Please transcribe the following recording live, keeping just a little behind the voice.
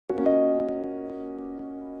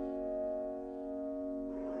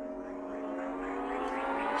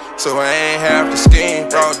So I ain't half the scheme.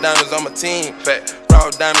 Raw diamonds on my team.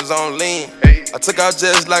 Raw diamonds on lean. I took out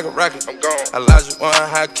just like a rocket. I'm gone. Elijah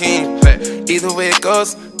Hakeem. Either way it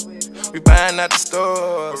goes, we buying at the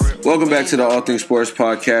stores. Welcome back to the All Things Sports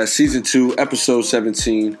Podcast, Season 2, Episode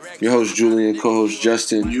 17. Your host, Julian, co-host,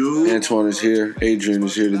 Justin. Antoine is here. Adrian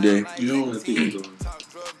is here today.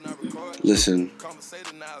 Listen,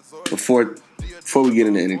 before we get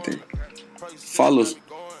into anything, follow us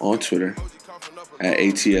on Twitter at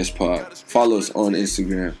ATSPod. Follow us on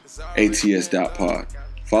Instagram, ATS.pod.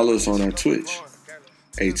 Follow us on our Twitch,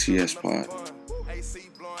 ATSPod.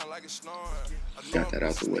 Got that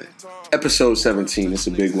out the way. Episode 17, it's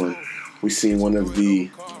a big one. We've seen one of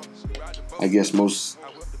the, I guess, most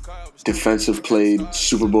defensive played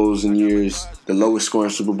Super Bowls in years. The lowest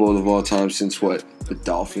scoring Super Bowl of all time since what? The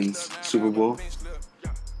Dolphins Super Bowl?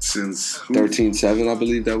 Since 13-7, I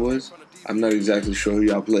believe that was. I'm not exactly sure who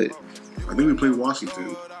y'all played. I think we played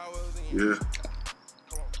Washington. Yeah.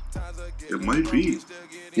 It might be.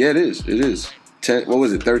 Yeah, it is. It is. What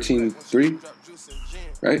was it? 13-3?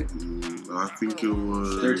 Right? I think it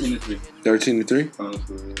was 13-3.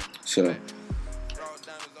 13-3? So,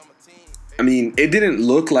 I mean, it didn't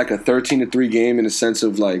look like a 13-3 game in the sense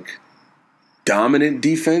of like dominant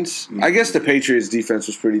defense. I guess the Patriots defense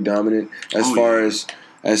was pretty dominant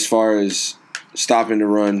as far as stopping the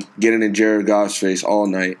run, getting in Jared Goff's face all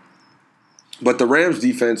night. But the Rams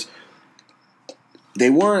defense,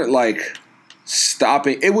 they weren't like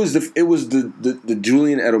stopping. It was the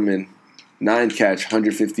Julian Edelman 9-catch,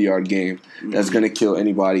 150-yard game that's going to kill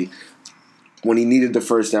anybody. When he needed the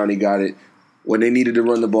first down, he got it. When they needed to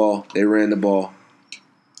run the ball, they ran the ball.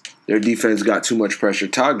 Their defense got too much pressure.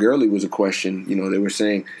 Todd Gurley was a question. You know, they were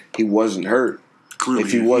saying he wasn't hurt. Clearly,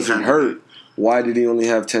 if he wasn't hurt, why did he only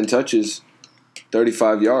have 10 touches,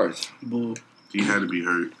 35 yards? He had to be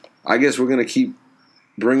hurt. I guess we're going to keep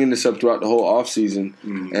bringing this up throughout the whole offseason,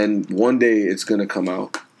 and one day it's going to come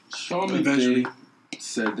out. Sean McVay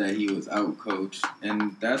said that he was out-coached,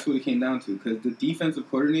 and that's what it came down to, because the defensive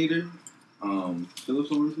coordinator,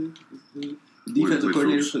 Phillips, what was it? The defensive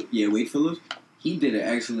coordinator, Phillips. Wade Phillips, he did an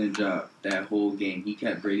excellent job that whole game. He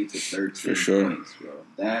kept Brady to 13 points, bro.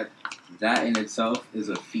 That in itself is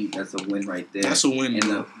a feat. That's a win right there. That's a win, and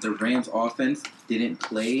bro. the Rams offense didn't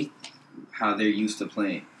play how they're used to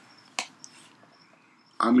playing.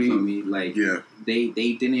 I mean, You feel me? Like, they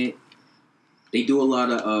didn't. They do a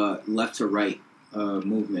lot of left to right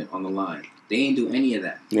movement on the line. They ain't do any of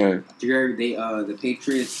that. Right. The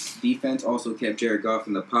Patriots defense also kept Jared Goff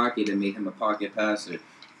in the pocket and made him a pocket passer.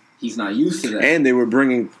 He's not used to that. And they were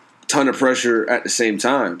bringing a ton of pressure at the same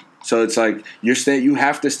time. So it's like you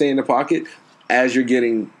have to stay in the pocket as you're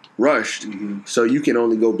getting rushed. So you can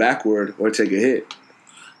only go backward or take a hit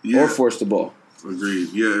or force the ball. Agreed.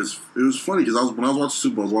 Yeah, it was funny because when I was watching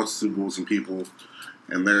Super Bowl, I was watching Super Bowl with some people,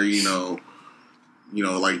 and they're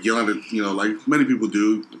like yelling at like many people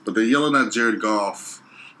do, but they're yelling at Jared Goff,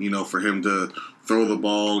 for him to throw the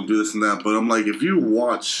ball and do this and that. But I'm like, if you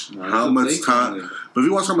watch how much time,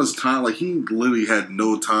 like he literally had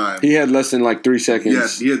no time. He had less than like 3 seconds.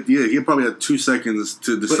 Yes, he probably had 2 seconds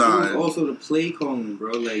to decide. But it was also the play calling,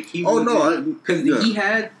 bro. Like he he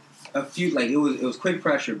had a few, like it was quick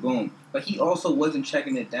pressure, boom. But he also wasn't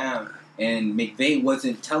checking it down, and McVay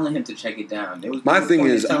wasn't telling him to check it down. My thing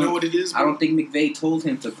is, you know what it is, bro? I don't think McVay told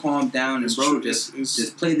him to calm down and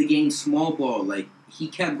just play the game small ball. Like he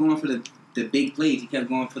kept going for the big plays. He kept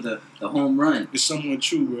going for the home run. It's somewhat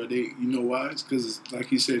true, bro. You know why? It's because,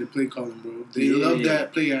 like you said, the play calling, bro. They love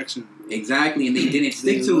that play action, bro. Exactly, and they didn't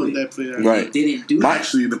stick to it. That play action. Right. They didn't do that.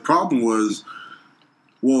 Actually, the problem was,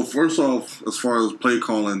 well, first off, as far as play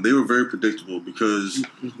calling, they were very predictable because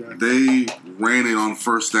they ran it on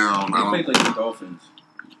first down. They played like the Dolphins.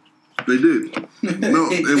 They did. No,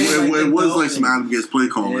 it was like some Adam Gates play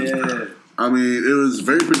calling. Yeah. I mean, it was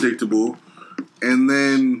very predictable. And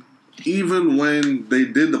then even when they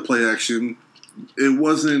did the play action, it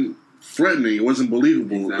wasn't threatening. It wasn't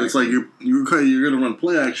believable. Exactly. It's like you're going to run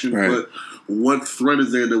play action, right. But what threat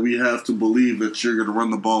is there that we have to believe that you're going to run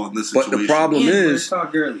the ball in this situation? But the problem is,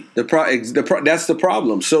 that's the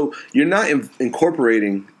problem. So you're not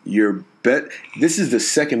incorporating your bet. This is the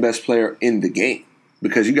second best player in the game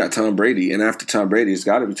because you got Tom Brady, and after Tom Brady, it's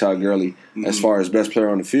got to be Todd Gurley as far as best player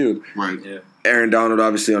on the field. Right. Yeah. Aaron Donald,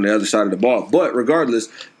 obviously, on the other side of the ball. But regardless,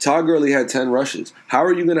 Todd Gurley had 10 rushes. How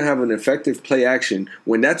are you going to have an effective play action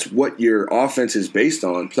when that's what your offense is based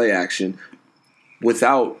on, play action,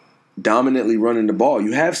 without dominantly running the ball?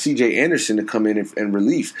 You have C.J. Anderson to come in and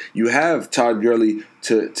relief. You have Todd Gurley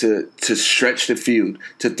to stretch the field,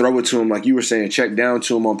 to throw it to him, like you were saying, check down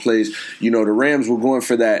to him on plays. The Rams were going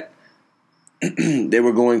for that they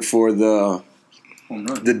were going for the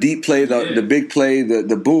deep play, the big play,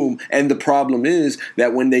 the boom. And the problem is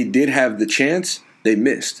that when they did have the chance, they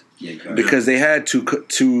missed. Because they had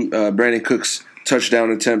two Brandon Cooks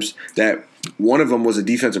touchdown attempts that one of them was a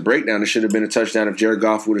defensive breakdown. It should have been a touchdown if Jared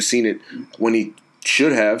Goff would have seen it when he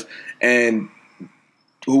should have. And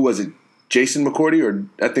who was it? Jason McCourty? Or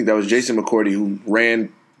I think that was Jason McCourty who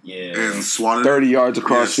ran and swatted 30 yards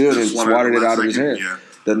across field and swatted it out of his hand. Yeah.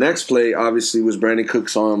 The next play, obviously, was Brandon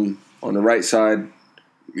Cooks on the right side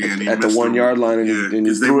at the 1 yard line, and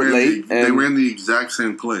he threw it late. They ran the exact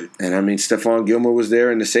same play. And, I mean, Stephon Gilmore was there,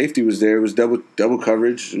 and the safety was there. It was double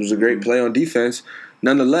coverage. It was a great play on defense.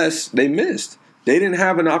 Nonetheless, they missed. They didn't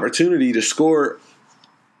have an opportunity to score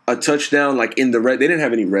a touchdown like in the red. They didn't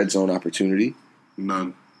have any red zone opportunity.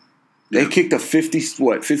 None. They kicked a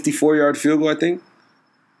 54-yard field goal, I think.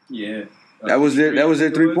 Yeah. That was their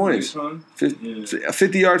 3 points. A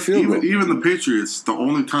 50-yard field goal. Even the Patriots, the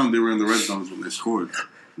only time they were in the red zone is when they scored.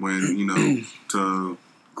 When, to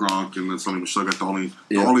Gronk and then Sonny Michel got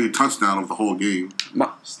the only touchdown of the whole game.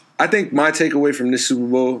 I think my takeaway from this Super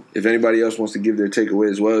Bowl, if anybody else wants to give their takeaway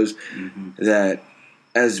as well, is that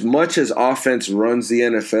as much as offense runs the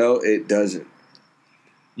NFL, it doesn't.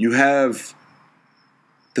 You have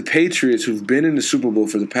the Patriots who've been in the Super Bowl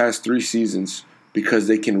for the past 3 seasons because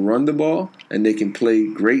they can run the ball and they can play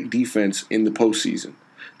great defense in the postseason.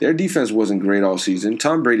 Their defense wasn't great all season.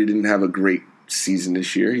 Tom Brady didn't have a great season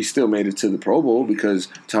this year. He still made it to the Pro Bowl because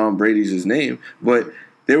Tom Brady's his name. But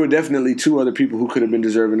there were definitely 2 other people who could have been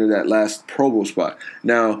deserving of that last Pro Bowl spot.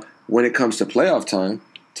 Now, when it comes to playoff time,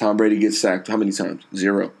 Tom Brady gets sacked how many times?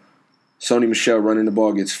 0. Sonny Michel running the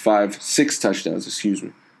ball gets 6 touchdowns,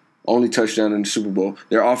 Only touchdown in the Super Bowl.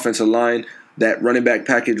 Their offensive line, that running back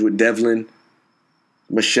package with Devlin,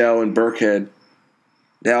 Michel, and Burkhead,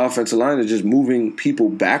 that offensive line is just moving people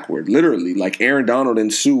backward, literally. Like Aaron Donald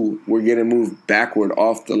and Sue were getting moved backward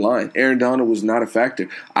off the line. Aaron Donald was not a factor.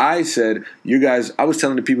 I said, I was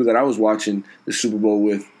telling the people that I was watching the Super Bowl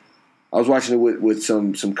with, I was watching it with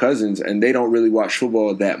some cousins, and they don't really watch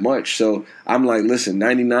football that much. So I'm like, listen,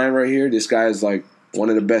 99 right here, this guy is like one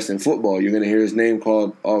of the best in football. You're going to hear his name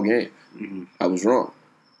called all game. Mm-hmm. I was wrong.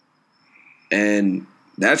 And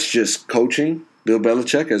that's just coaching. Bill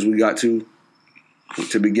Belichick, as we got to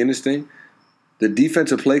begin this thing. The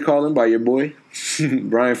defensive play calling by your boy,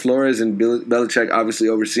 Brian Flores, and Bill Belichick obviously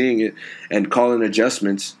overseeing it and calling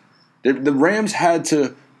adjustments. The Rams had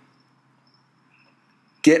to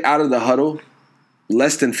get out of the huddle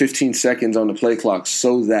less than 15 seconds on the play clock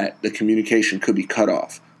so that the communication could be cut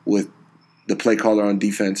off with the play caller on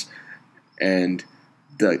defense and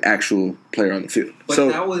the actual player on the field. But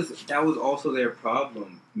that was also their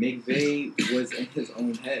problem. McVay was in his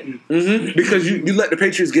own head. Mm-hmm. Because you let the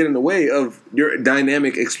Patriots get in the way of your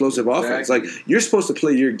dynamic, explosive offense. Like, you're supposed to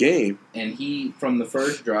play your game. And he, from the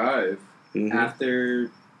first drive,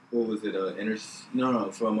 after, what was it, I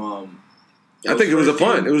think it was a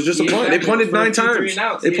punt. It was just a punt. They punted 9 times.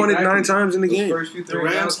 They punted 9 times in the game. The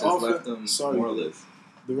Rams offense,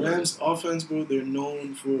 the Rams offense, bro, they're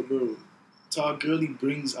known for, bro. Todd Gurley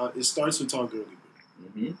brings out, it starts with Todd Gurley, bro.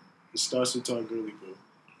 Mm-hmm. It starts with Todd Gurley, bro.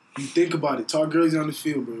 You think about it. Todd Gurley's on the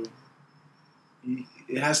field, bro.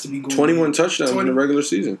 It has to be going 21 touchdowns in the regular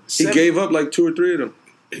season. He gave up like 2 or 3 of them.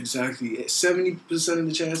 Exactly. 70% of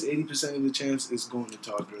the chance, 80% of the chance is going to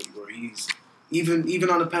Todd Gurley, bro. He's even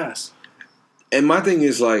on the pass. And my thing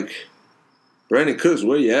is like, Brandon Cooks,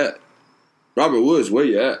 where you at? Robert Woods, where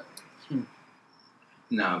you at?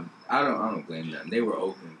 Nah, I don't blame them. They were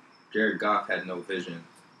open. Jared Goff had no vision,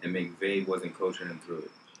 and McVay wasn't coaching him through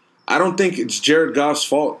it. I don't think it's Jared Goff's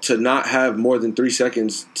fault to not have more than 3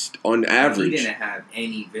 seconds on average. He didn't have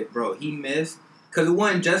any, bro. He missed because it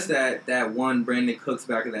wasn't just that one Brandon Cooks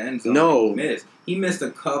back of the end zone. No, he missed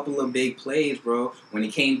a couple of big plays, bro. When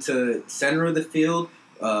it came to center of the field,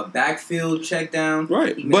 backfield check down.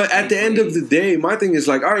 Right, but at the end of the day, my thing is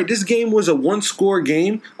like, all right, this game was a 1-score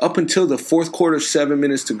game up until the 4th quarter, 7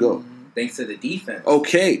 minutes to go. Thanks to the defense.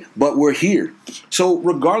 Okay, but we're here. So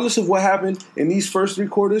regardless of what happened in these first 3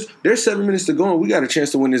 quarters, there's 7 minutes to go and we got a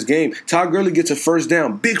chance to win this game. Todd Gurley gets a first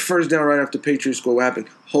down, big first down right after Patriots score. What happened?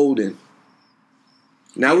 Holding.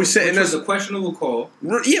 Now we're saying that's a questionable call.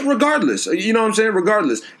 Yeah, regardless. You know what I'm saying?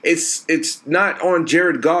 Regardless. It's not on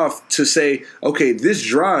Jared Goff to say, okay, this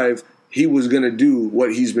drive he was going to do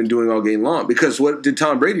what he's been doing all game long. Because what did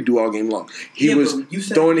Tom Brady do all game long? He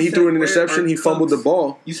threw an interception. He fumbled the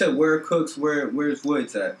ball. You said where Cooks, where's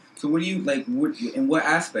Woods at? So what do you, like, in what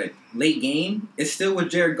aspect? Late game? It's still with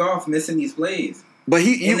Jared Goff missing these plays. But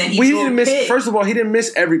he didn't miss. First of all, he didn't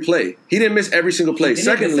miss every play. He didn't miss every single play.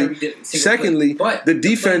 Secondly, but the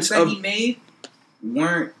defense the plays that he made,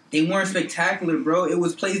 weren't spectacular, bro. It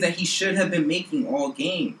was plays that he should have been making all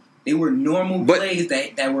game. They were normal plays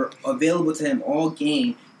that were available to him all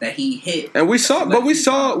game that he hit. And we saw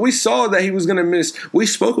that he was going to miss. We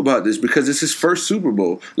spoke about this because it's his first Super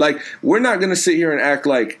Bowl. Like, we're not going to sit here and act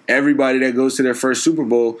like everybody that goes to their first Super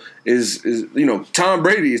Bowl is Tom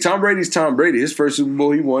Brady. Tom Brady's Tom Brady. His first Super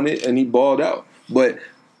Bowl, he won it and he balled out. But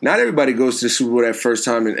not everybody goes to the Super Bowl that first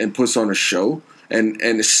time and puts on a show. And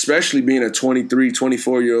especially being a 23,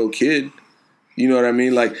 24-year-old kid. You know what I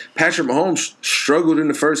mean? Like, Patrick Mahomes struggled in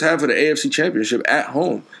the first half of the AFC Championship at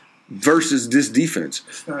home versus this defense.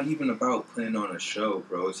 It's not even about putting on a show,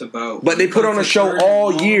 bro. It's about... But they put on a show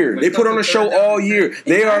all year. They put on a show all year.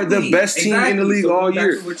 They are the best team in the league all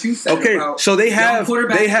year. Okay, so they have...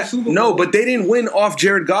 No, but they didn't win off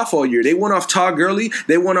Jared Goff all year. They won off Todd Gurley.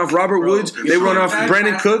 They won off Robert Woods. They won off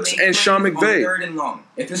Brandon Cooks and Sean McVay. Third and long.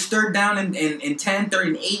 If it's third down and 10, third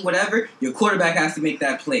and 8, whatever, your quarterback has to make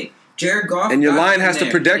that play. Jared Goff and your line has to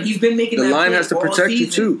protect. He's been making the line has to protect you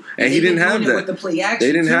too, and he didn't have that.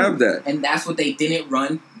 They didn't have that, and that's what they didn't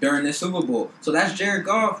run during the Super Bowl. So that's Jared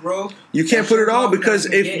Goff, bro. You can't put it all because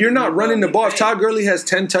if you're not running the ball, if Todd Gurley has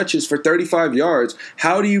 10 touches for 35 yards,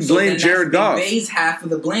 how do you blame Jared Goff? McVay's half of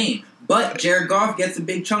the blame, but Jared Goff gets a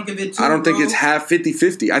big chunk of it too. I don't think it's half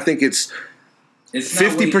 50-50. I think it's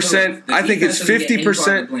 50%. I think it's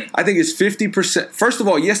 50%. I think it's 50%. First of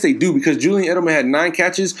all, yes, they do because Julian Edelman had 9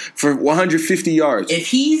 catches for 150 yards. If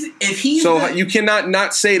he's so you cannot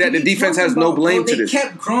not say that the defense has no blame to this. They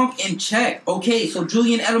kept Gronk in check. Okay, so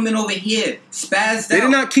Julian Edelman over here spazzed out. They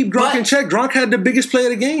did not keep Gronk in check. Gronk had the biggest play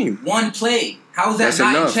of the game. One play. How's that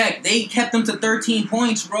not in check? They kept them to 13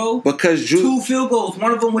 points, bro. Because 2 field goals,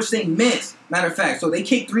 one of them which they missed. Matter of fact, so they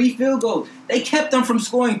kicked 3 field goals. They kept them from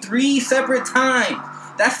scoring 3 separate times.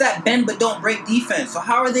 That's that bend but don't break defense. So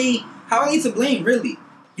how are they to blame, really?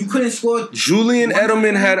 You couldn't score. Julian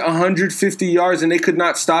Edelman had 150 yards, and they could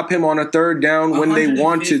not stop him on a third down when they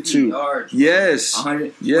wanted to. Yards, yes.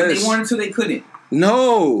 Yes. When they wanted to, they couldn't.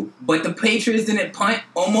 No. But the Patriots didn't punt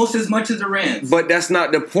almost as much as the Rams. But that's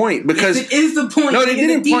not the point because it is the point. No, they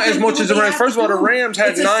didn't punt as much as the Rams. First of all, the Rams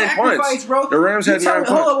had 9 punts. Bro. The Rams had 9 punts.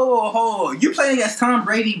 Hold on. You're playing against Tom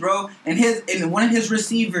Brady, bro, and one of his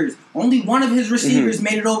receivers. Only one of his receivers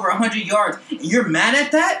made it over 100 yards. And you're mad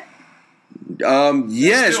at that?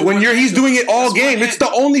 Yes, when he's doing it all game. It's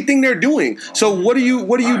the only thing they're doing. So what are you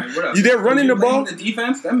they're running the ball? The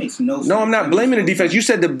defense? That makes no sense. No, I'm not blaming the defense. You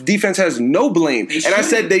said the defense has no blame. And I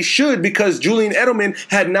said they should because Julian Edelman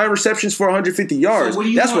had 9 receptions for 150 yards.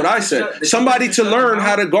 That's what I said. Somebody to learn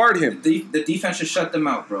how to guard him. The defense should shut them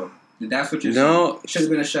out, bro. That's what you're saying. No. It should have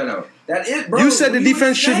been a shutout. That is, bro. You said the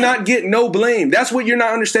defense should not get no blame. That's what you're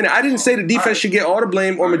not understanding. I didn't say the defense should get all the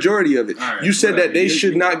blame or majority of it. You said that they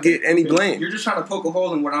should not get any blame. You're just trying to poke a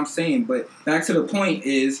hole in what I'm saying. But back to the point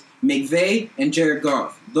is McVay and Jared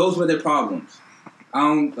Goff. Those were their problems.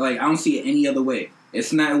 I don't see it any other way.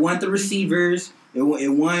 It wasn't the receivers. It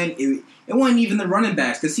wasn't even the running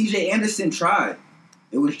backs because C.J. Anderson tried.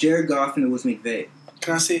 It was Jared Goff and it was McVay.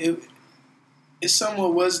 Can I say it? It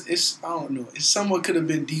somewhat could have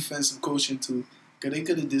been defensive coaching too, because they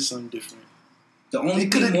could have did something different. The only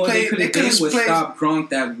thing more they could have did was stop Gronk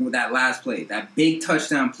that last play, that big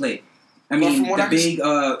touchdown play. I mean, the big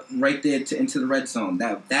right there into the red zone.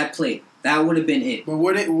 That play, that would have been it. But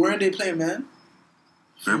where they playing, man?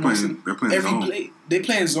 They're playing every zone. They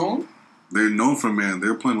playing zone. They're known for man.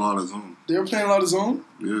 They're playing a lot of zone. They were playing a lot of zone?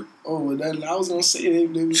 Yeah. Oh, I was going to say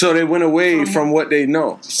they so they went away from what they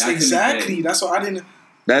know. Exactly. That's what I didn't...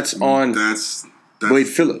 That's on Wade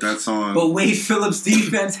Phillips. That's on... But Wade Phillips'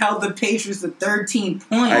 defense held the Patriots to 13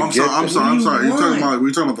 points. I'm sorry.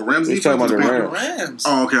 We're talking about the Rams. We're talking about the Rams.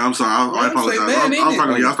 Oh, okay. I'm sorry. I apologize. I was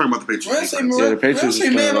talking about the Patriots. The Patriots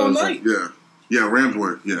say man all night. Yeah, Rams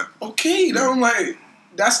were. Yeah. Okay. Now I'm like,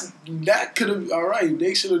 that could have... All right.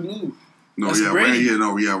 They should have knew. No,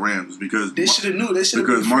 Rams because they should have knew. They should have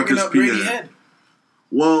been Marcus up Brady head.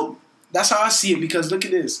 Well, that's how I see it because look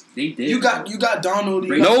at this. They did. You got Donald.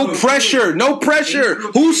 No pressure.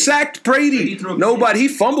 Who sacked Brady? Nobody. He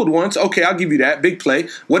fumbled once. Okay, I'll give you that big play.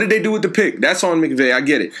 What did they do with the pick? That's on McVay. I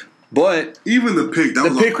get it. But even the pick,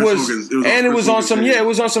 it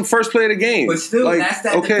was on some first play of the game. But still, that's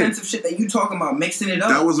that defensive shit that you talking about, mixing it up.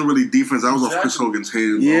 That wasn't really defense. That was off Chris Hogan's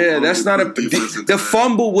hands. Yeah, that's not a defense. The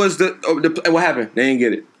fumble was the what happened? They didn't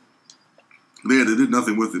get it. Yeah, they did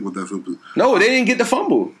nothing with that fumble. No, they didn't get the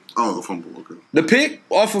fumble. Oh, the fumble. Okay. The pick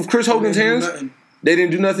off of Chris Hogan's hands. They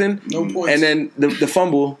didn't do nothing. No points. And then the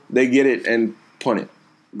fumble, they get it and punt it.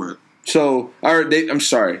 Right. So, I'm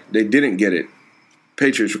sorry, they didn't get it.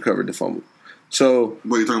 Patriots recovered the fumble. So,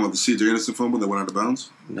 what you talking about? The C.J. Anderson fumble that went out of bounds?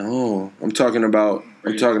 No, I'm talking about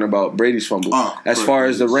Brady's fumble. As far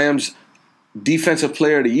as the Rams' defensive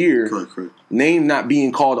player of the year, name not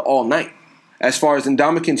being called all night. As far as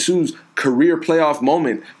Ndamukong Suh's career playoff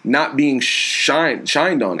moment not being shined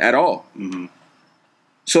on at all. Mm-hmm.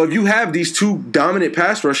 So if you have these two dominant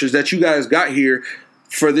pass rushers that you guys got here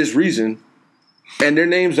for this reason, and their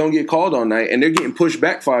names don't get called all night, and they're getting pushed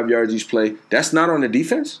back 5 yards each play, that's not on the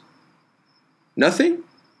defense? Nothing?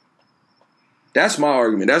 That's my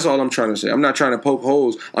argument. That's all I'm trying to say. I'm not trying to poke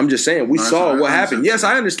holes. I'm just saying we saw what happened. Yes,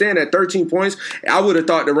 I understand that 13 points. I would have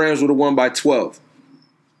thought the Rams would have won by 12.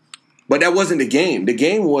 But that wasn't the game. The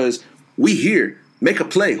game was, we here. Make a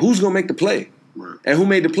play. Who's going to make the play? Right. And who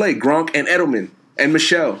made the play? Gronk and Edelman and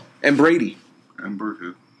Michelle and Brady. And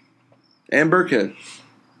Burkhead.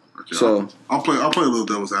 Okay, so I'll play a little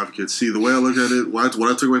devil's advocate. See, the way I look at it, what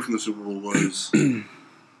I took away from the Super Bowl was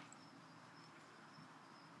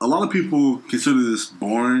a lot of people consider this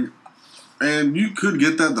boring, and you could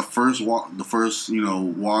get that the first watch,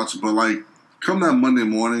 but like come that Monday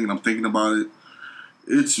morning, and I'm thinking about it.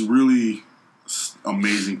 It's really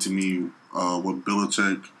amazing to me what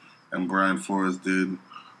Belichick and Brian Flores did, and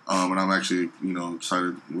I'm actually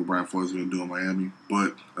excited what Brian Flores is going to do in Miami.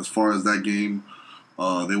 But as far as that game,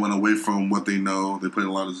 they went away from what they know. They played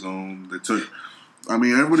a lot of zone. They took. I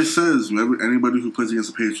mean, everybody says anybody who plays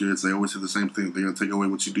against the Patriots, they always say the same thing. They're going to take away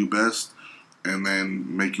what you do best, and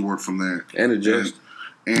then make you work from there and adjust.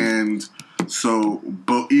 And so,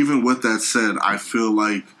 but even with that said, I feel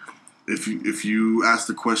like. If you ask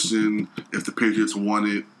the question if the Patriots won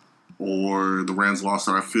it or the Rams lost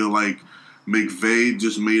it, I feel like McVay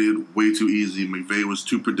just made it way too easy. McVay was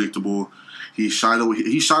too predictable. He shied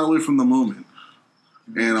away from the moment.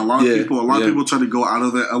 And a lot of people try to go out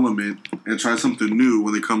of that element and try something new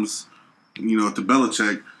when it comes, to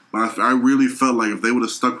Belichick. But I really felt like if they would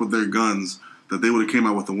have stuck with their guns, that they would have came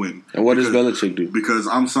out with a win. And what does Belichick do? Because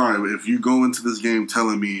I'm sorry, if you go into this game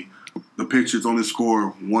telling me the Patriots only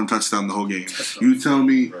score one touchdown the whole game. You tell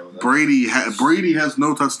me Brady has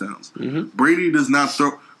no touchdowns. Mm-hmm. Brady does not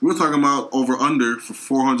throw. We're talking about over under for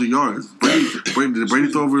 400 yards. Did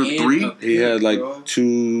Brady throw over 3? He had like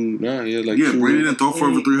 2. No, he had like 2. Brady didn't throw for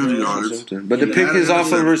over 300 yards. But the pick is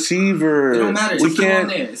off a receiver. It don't matter.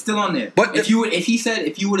 It's still on there. But if you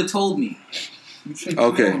would have told me.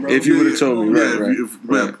 Okay, if you would have told me,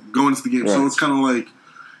 right. Going into the game, so it's kind of like,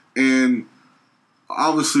 and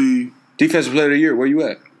obviously, defensive player of the year. Where you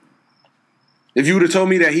at? If you would have told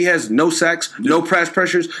me that he has no sacks, no pass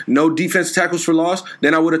pressures, no defense tackles for loss,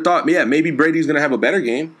 then I would have thought, maybe Brady's going to have a better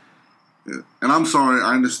game. Yeah. And I'm sorry,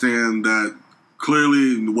 I understand that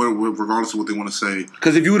clearly, regardless of what they want to say.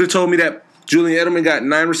 Because if you would have told me that Julian Edelman got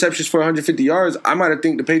 9 receptions for 150 yards, I might have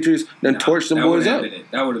think the Patriots then torched them boys up.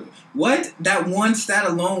 That would have. What? That one stat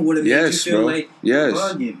alone would have made you feel like you're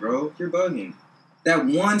bugging, bro. You're bugging. That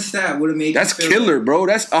one stat would have made That's killer, bro.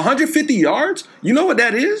 That's 150 yards. You know what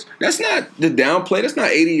that is? That's not the down play. That's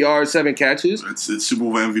not 80 yards, 7 catches. It's Super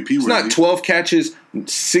Bowl MVP. It's not 12 catches,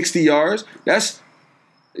 60 yards.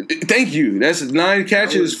 Thank you. That's 9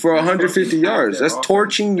 catches for 150 yards. That's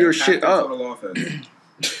torching your shit up.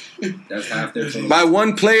 That's half their total. By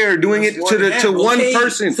one player doing it to one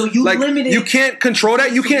person. So you can't control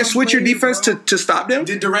that. You can't switch your defense to stop them.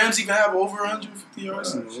 Did the Rams even have over 150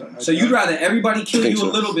 yards? So you'd rather everybody kill you a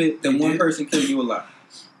little bit than one person kill you a lot?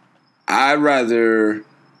 I'd rather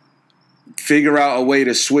figure out a way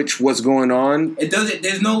to switch what's going on.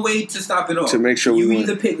 There's no way to stop it all. To make sure you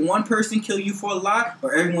either pick one person kill you for a lot,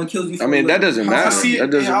 or everyone kills you for a little. that doesn't matter.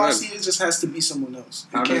 How I see it just has to be someone else.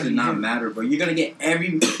 How does it not matter, bro? You're gonna get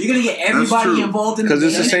everybody involved in the game. Because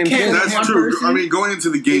it's the same thing. That's true. I mean, going into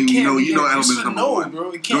the game, Edelman's number one.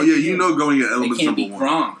 Bro. Going at Edelman's it can't number be one.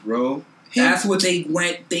 Gronk, bro. That's what they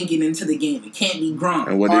went thinking into the game. It can't be Gronk.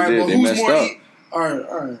 And what they did, they messed up. All right.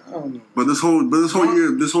 I don't know. But this whole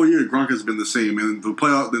year, Gronk has been the same. And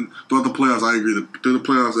throughout the playoffs, I agree. Through the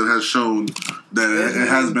playoffs, it has shown that it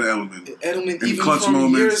has been Edelman. Edelman, in even clutch from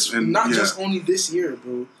moments, years, not just only this year,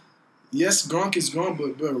 bro. Yes, Gronk is gone,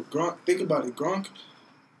 but bro, Gronk. Think about it, Gronk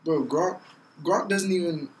doesn't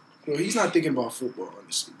even. Bro, he's not thinking about football,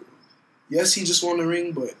 honestly, bro. Yes, he just won the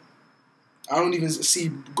ring, but I don't even see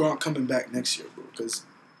Gronk coming back next year, bro. Because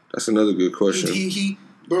that's another good question.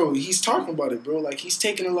 Bro, he's talking about it, bro. Like, he's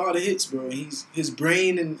taking a lot of hits, bro. He's his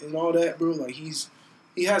brain and all that, bro. Like,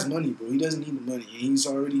 he has money, bro. He doesn't need the money. And he's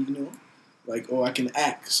already, I can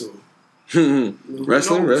act. So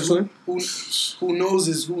wrestling. Who knows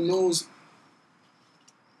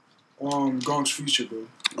Gronk's future, bro.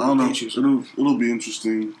 I don't know. It'll be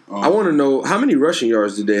interesting. I want to know, how many rushing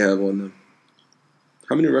yards did they have on them?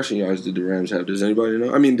 How many rushing yards did the Rams have? Does anybody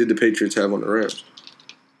know? I mean, did the Patriots have on the Rams?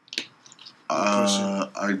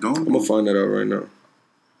 I don't. I'm gonna find that out right now.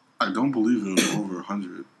 I don't believe it was over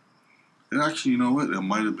 100. And actually, you know what? It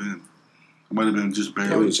might have been. It might have been just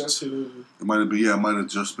barely. It might have been. Yeah, it might have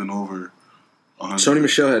just been over 100. Sony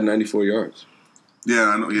Michel had 94 yards. Yeah,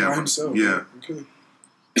 I know. Yeah, by himself. Yeah. Okay.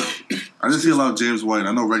 I didn't see a lot of James White.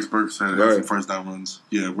 I know Rex Burke had some first down runs.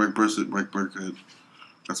 Yeah, Rex Burke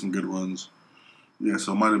had some good runs. Yeah,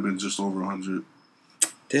 so it might have been just over 100.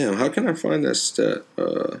 Damn, how can I find that stat?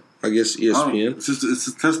 I guess ESPN. It's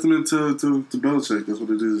a testament to Belichick. That's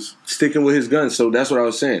what it is. Sticking with his guns. So that's what I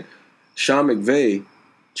was saying. Sean McVay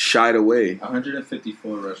shied away.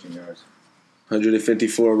 154 rushing yards.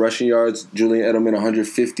 154 rushing yards. Julian Edelman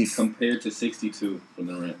 150. Compared to 62 for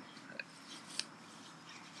the Rams.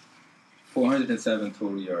 407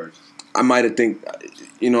 total yards. I might have think,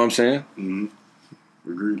 you know what I'm saying? Mm-hmm.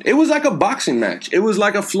 Agreed. It was like a boxing match. It was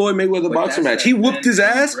like a Floyd Mayweather boxing match. He whooped his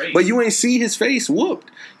ass, but you ain't see his face whooped.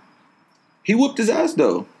 He whooped his ass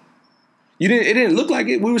though. It didn't look like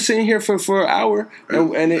it. We were sitting here for an hour,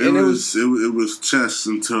 and it was chess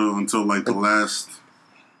until like the last.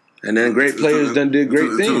 And then great players did great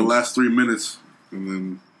things. Until the last 3 minutes, and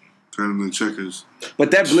then turned into checkers.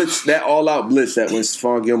 But that blitz, that all-out blitz, that when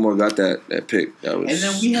Stephon Gilmore got that pick, that was. And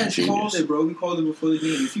then we had called it, bro. We called it before the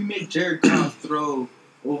game. If you make Jared Goff throw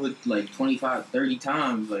over like 25, 30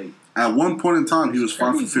 times, like at one point in time, he was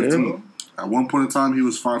 5 for 15. Yeah. At one point in time, he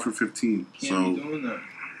was 5 for 15. Can't be doing that.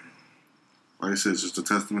 Like I said, it's just a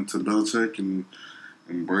testament to Belichick and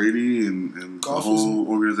Brady and the Goff whole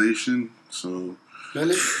organization. So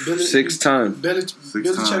six times.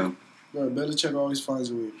 Belichick always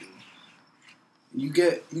finds a way. Bro. You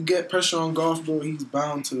get pressure on Goff, bro. He's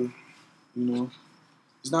bound to,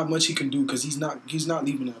 there's not much he can do because he's not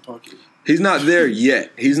leaving that pocket. He's not there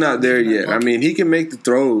yet. I mean, he can make the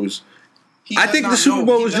throws. I think the Super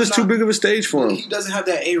Bowl was just too big of a stage for him. He doesn't have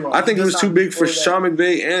that A-Rod. I think it was too big for Sean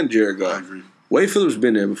McVay and Jared Goff. I agree. Wade Phillips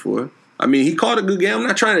been there before. I mean, he called a good game. I'm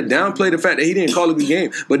not trying to downplay the fact that he didn't call a good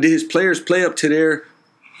game, but did his players play up to their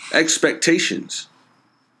expectations?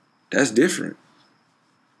 That's different.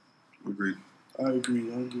 Agreed. I agree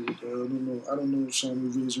with that. I don't know if Sean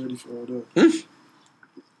McVay is ready for all that.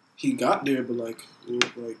 He got there, but what are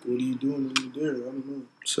you doing when you're there? I don't know.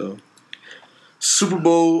 So, Super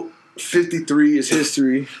Bowl 53 is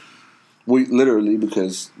history. We literally,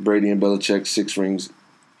 because Brady and Belichick 6 rings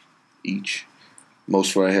each.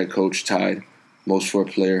 Most for a head coach tied. Most for a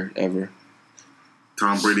player ever.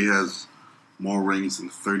 Tom Brady has more rings than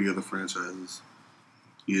 30 other franchises.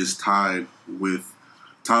 He is tied with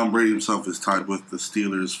Tom Brady himself is tied with the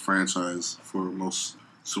Steelers franchise for most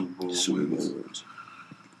Super Bowl wins.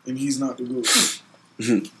 And he's not the GOAT.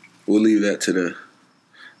 We'll leave that to the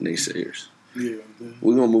naysayers. Yeah.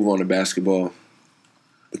 We're going to move on to basketball.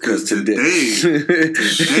 Because today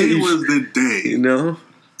was the day. You know?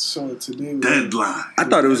 So today deadline. I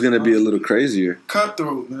thought it was going to be a little crazier.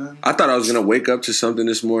 Cutthroat, man. I thought I was going to wake up to something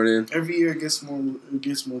this morning. Every year it gets more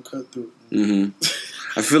cutthroat.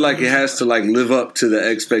 I feel like it has to live up to the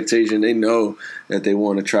expectation. They know that they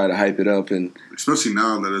want to try to hype it up, and especially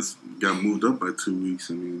now that it's got moved up by 2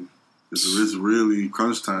 weeks. I mean, it's really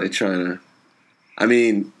crunch time. They're trying to. I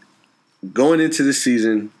mean, going into the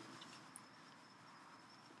season,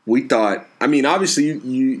 we thought. I mean, obviously,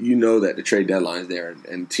 you know that the trade deadline's there,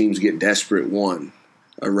 and teams get desperate. 1,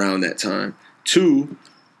 around that time. 2.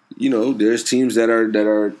 There's teams that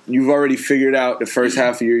are you've already figured out the first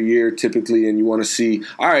half of your year typically, and you want to see,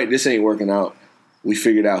 all right, this ain't working out. We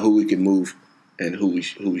figured out who we can move and who we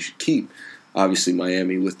should keep. Obviously,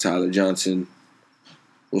 Miami with Tyler Johnson.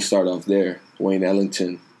 We'll start off there. Wayne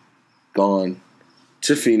Ellington gone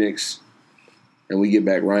to Phoenix, and we get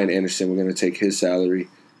back Ryan Anderson. We're going to take his salary,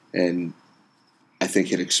 and I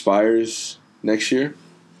think it expires next year.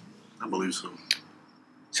 I believe so.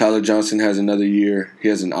 Tyler Johnson has another year. He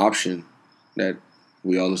has an option that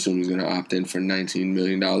we all assume he's going to opt in for $19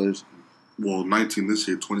 million. Well, 19 this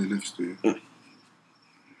year, 20 next year.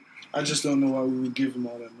 I just don't know why we would give him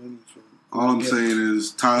all that money for. All I'm saying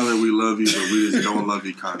is, Tyler, we love you, but we just don't love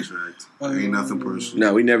your contract. Ain't nothing personal.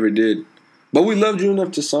 No, we never did. But we loved you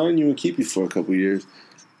enough to sign you and keep you for a couple years.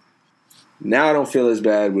 Now I don't feel as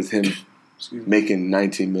bad with him making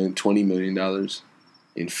 $19 million, $20 million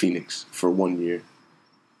in Phoenix for 1 year.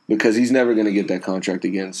 Because he's never going to get that contract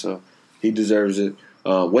again, so he deserves it.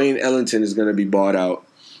 Wayne Ellington is going to be bought out,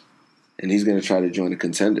 and he's going to try to join a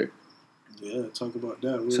contender. Yeah, talk about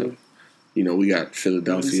that. So, we got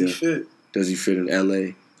Philadelphia. Does he fit? Does he fit in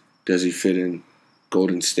L.A.? Does he fit in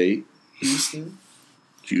Golden State? Houston.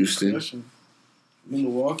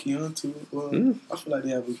 Milwaukee, too. Well, I feel like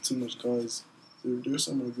they have too much guards. There's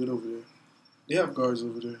someone good over there. They have guards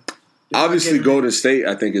over there. Obviously, Golden State,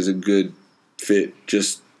 I think, is a good fit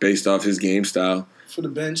just based off his game style. For the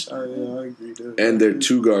bench, I agree there. And their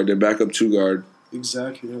their backup two guard.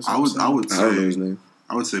 Exactly. I would say, I don't know his name.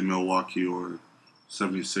 I would say Milwaukee or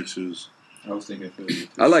 76ers. I was thinking Philly.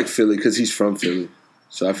 I like Philly because he's from Philly,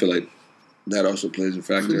 so I feel like that also plays a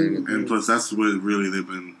factor in it. And plus, that's what really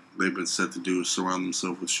they've been set to do: is surround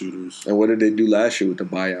themselves with shooters. And what did they do last year with the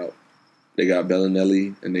buyout? They got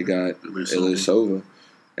Bellinelli and they got Ilyasova,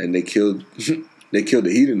 and they killed the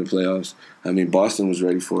Heat in the playoffs. I mean, Boston was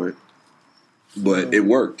ready for it, but it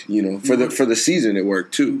worked. For the season, it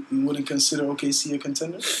worked too. You wouldn't consider OKC a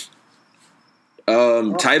contender?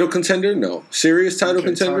 Title contender? No. Serious title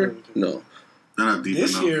contender? No. They're not deep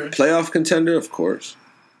this enough. year. Playoff contender? Of course.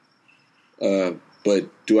 But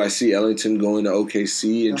do I see Ellington going to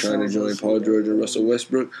OKC and trying to join Paul George and Russell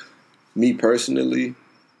Westbrook? Me personally,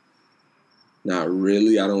 not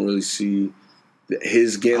really. I don't really see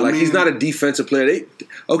his game. He's not a defensive player.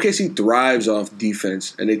 OKC thrives off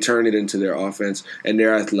defense, and they turn it into their offense, and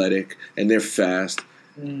they're athletic, and they're fast.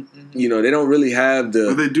 Mm-hmm. They don't really have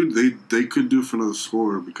the... But they could do for another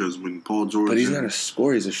scorer because when Paul George... But he's not a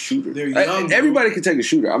scorer. He's a shooter. They're young, everybody can take a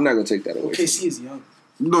shooter. I'm not going to take that away. OKC is young.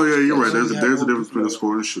 No, yeah, you're right. There's a difference between a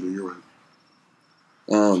scorer and a shooter. You're right.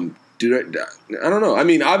 I don't know. I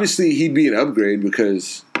mean, obviously, he'd be an upgrade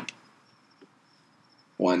because...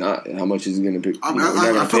 Why not? How much is he going to pick?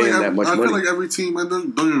 I feel like every team, and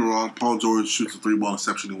don't get me wrong, Paul George shoots the 3-ball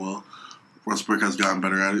exceptionally well. Westbrook has gotten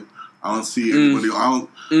better at it. I don't see anybody.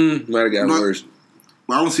 Might have gotten worse.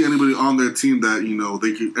 I don't see anybody on their team that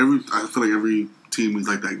they could. I feel like every team is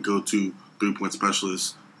like that go-to 3-point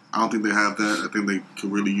specialist. I don't think they have that. I think they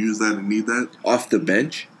could really use that and need that off the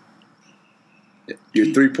bench. Your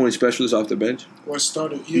 3-point specialist off the bench, or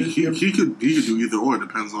starter. He could do either or. It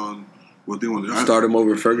depends on what they want to do. Start him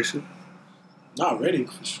over Ferguson. Not ready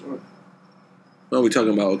for sure. No, we're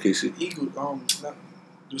talking about OKC.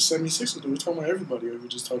 The 76ers. We're talking about everybody. Or we're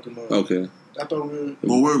just talking about. Okay. I thought we were.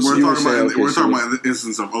 Well, we're talking about the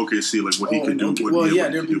instance of OKC, like what he could do.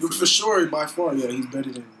 For sure, by far, he's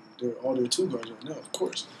better than all their two guards right now. Of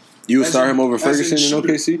course. You would start him over Ferguson in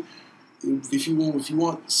OKC? If you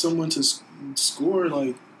want someone to score,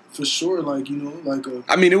 for sure, I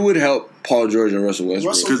mean, it would help Paul George and Russell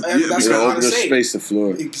Westbrook. That's what I'm saying. Space the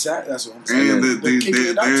floor. Exactly, that's what I'm saying.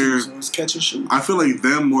 And so it's catch and shoot. I feel like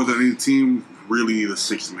them more than any team really need a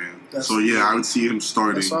sixth man. I would see him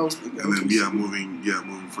starting, and then moving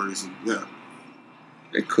Ferguson. Yeah,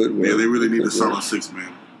 it could work. Yeah, they really need a solid sixth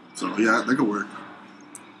man. So that could work.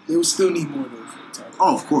 They would still need more though.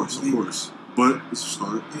 Oh, of course. But it's a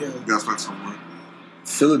start. Yeah, you gotta start somewhere.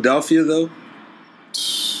 Philadelphia, though.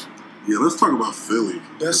 Yeah, let's talk about Philly.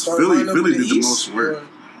 Philly did the most work.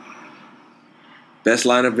 Best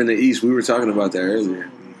lineup in the East. We were talking about that earlier.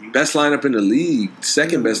 Best lineup in the league.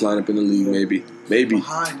 Second best lineup in the league, maybe.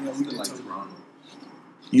 Behind,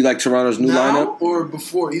 You like Toronto's new lineup? Or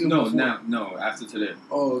before? No, after today.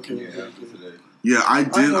 Oh, okay. Yeah, after today. Yeah, I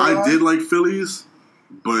did like Phillies,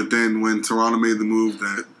 but then when Toronto made the move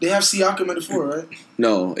that... They have Siakam at the 4, right?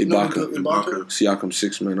 No, Ibaka. Siakam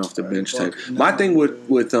 6 man off the bench type. My thing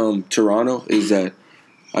with Toronto is that,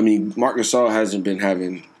 I mean, Marc Gasol hasn't been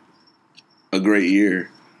having a great year.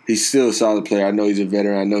 He's still a solid player. I know he's a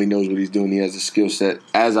veteran. I know he knows what he's doing. He has a skill set.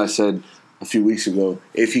 As I said a few weeks ago,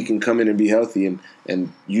 if he can come in and be healthy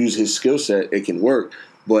and use his skill set, it can work.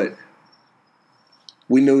 But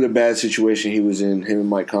we knew the bad situation he was in, him and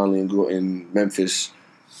Mike Conley in Memphis.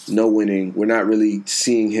 No winning. We're not really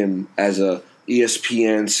seeing him as a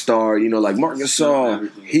ESPN star, like Marc Gasol.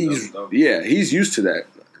 He's used to that,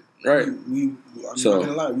 right? I'm not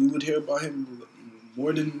gonna lie, we would hear about him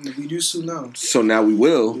more than we used to now. So now we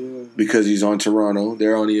will, because he's on Toronto.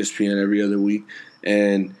 They're on ESPN every other week,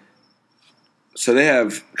 and so they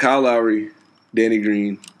have Kyle Lowry, Danny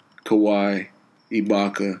Green, Kawhi,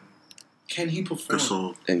 Ibaka. Can he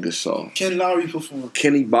perform? Gasol. Can Lowry perform?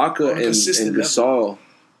 Can Ibaka and Gasol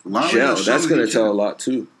gel? That's going to tell a lot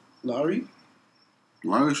too. Lowry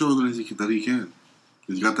shows that he can.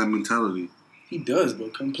 He's got that mentality. He does,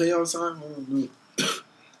 but come playoff time, I don't know.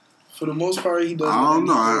 For the most part, he does. I don't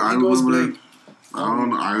know.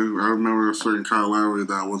 I remember a certain Kyle Lowry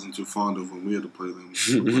that I wasn't too fond of when we had to play them.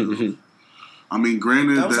 I mean,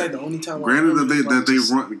 granted that was like the only time. Granted that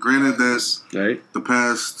the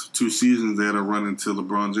past 2 seasons they had a run into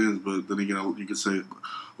LeBron James, but then again, you could say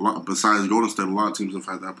besides Golden State, a lot of teams have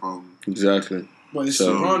had that problem. Exactly. But it's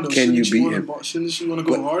LeBron, though. Can you beat him? Shouldn't you want to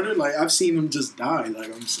go harder? Like I've seen him just die.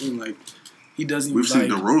 Like I'm saying, like He doesn't. We've seen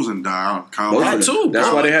DeRozan die out. Kyle Both Lowry. of them. too.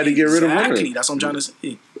 That's why they had to get rid of one. Exactly. That's what I'm trying to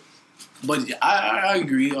say. But I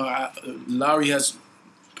agree. Lowry has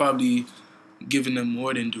probably given them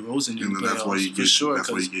more than DeRozan in And the then that's why you playoffs, get for sure.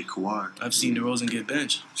 that's why you Because get Kawhi. I've seen DeRozan get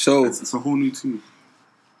benched. So It's a whole new team.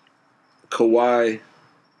 Kawhi,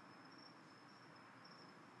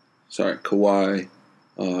 Ibaka,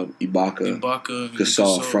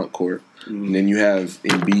 Gasol front court, and then you have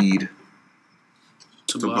Embiid,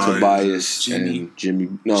 Tobias, and Jimmy.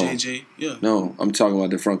 No, JJ. Yeah. no, I'm talking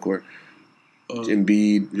about the front court.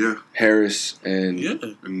 Embiid, Yeah, Harris, and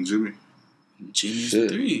and Jimmy. Jimmy's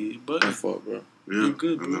Shit. 3, but my fault, bro. Yeah, You're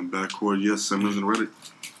good, and bro. then backcourt, yes, Simmons and Redick.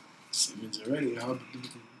 Simmons already.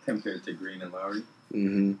 Compared to Green and Lowry.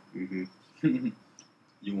 Mm-hmm.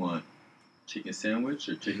 You want chicken sandwich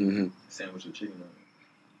or sandwich with chicken on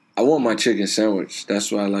it? I want my chicken sandwich.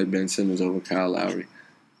 That's why I like Ben Simmons over Kyle Lowry.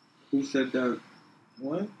 Who said that?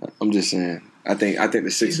 What? I'm just saying. I think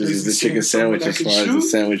the Sixers is the chicken sandwich as far as the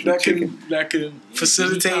sandwich with chicken. That can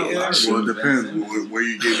facilitate and Well, shoot. it depends. Where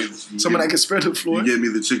you gave me Someone that can spread the floor. You gave me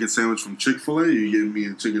the chicken sandwich from Chick-fil-A. You gave me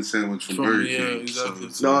a chicken sandwich from Burger King. Yeah, exactly.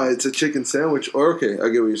 No, it's a chicken sandwich. Or okay, I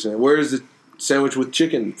get what you're saying. Where is the sandwich with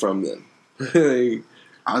chicken from then?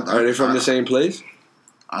 Are they from the same place?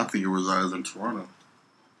 I think it resides in Toronto.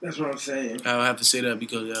 That's what I'm saying. I would have to say that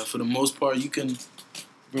because for the most part, you can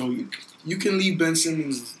leave Ben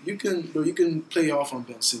Simmons. You can play off on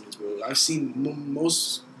Ben Simmons, bro. I've seen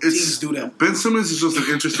most teams do that. Ben Simmons is just an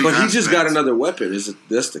interesting. But he just got another weapon.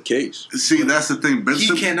 That's the case? See, that's the thing. Ben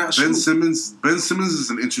shoot. Simmons is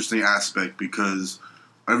an interesting aspect because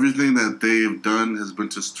everything that they've done has been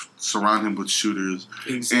to surround him with shooters.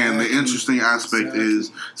 Exactly. And the interesting aspect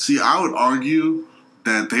is, I would argue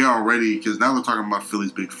that they already, because now they're talking about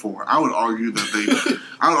Philly's big four. I would argue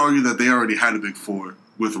that they already had a big four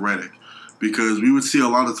with Redick, because we would see a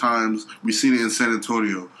lot of times we've seen it in San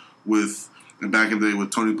Antonio back in the day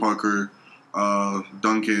with Tony Parker,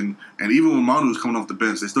 Duncan, and even when Manu was coming off the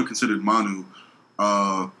bench, they still considered Manu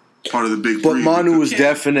part of the big But three. Manu was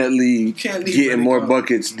definitely getting more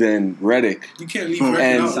buckets than Redick. You can't leave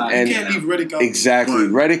Redick out. You can't leave Redick out. Exactly.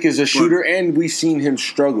 Redick is a shooter, and we've seen him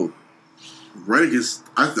struggle.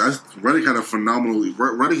 Redick had a phenomenal.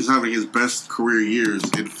 Redick is having his best career years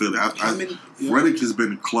in Philly. Redick has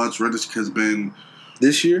been clutch. Redick has been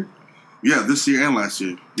this year. Yeah, this year and last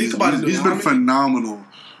year. He's been phenomenal.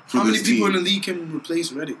 How many people in the league can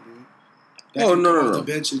replace Redick, No. bro? Off the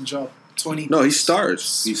bench and drop 20. No, he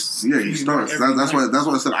starts. He starts. That's why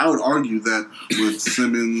I said I would argue that with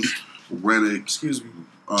Simmons, Redick,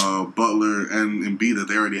 Butler, and Embiid that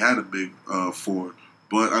they already had a big four.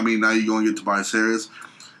 But I mean, now you're going to get Tobias Harris.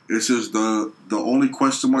 It's just the only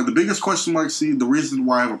question mark. The biggest question mark. See, the reason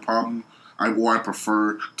why I have a problem, why I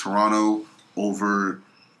prefer Toronto over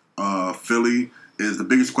Philly, is the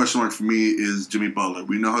biggest question mark for me is Jimmy Butler.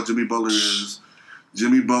 We know how Jimmy Butler is.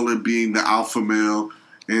 Jimmy Butler being the alpha male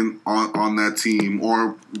on that team,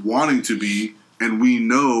 or wanting to be, and we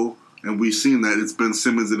know and we've seen that it's Ben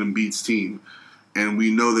Simmons and Embiid's team. And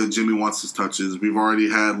we know that Jimmy wants his touches. We've already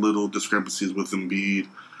had little discrepancies with Embiid,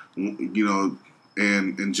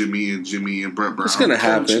 and Jimmy and Brett Brown. It's gonna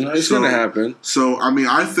happen. So I mean,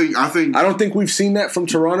 I don't think we've seen that from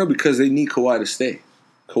Toronto because they need Kawhi to stay.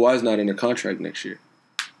 Kawhi's not in a contract next year.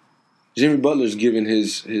 Jimmy Butler's given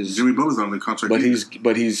his Jimmy Butler's not in the contract,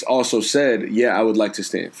 but he's also said, yeah, I would like to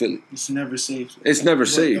stay in Philly. It's never safe.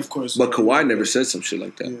 Of course. But Kawhi never said some shit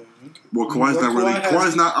like that. Yeah, okay. Well,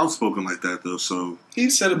 Kawhi's not outspoken like that though. So he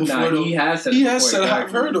said it before. He has said it before.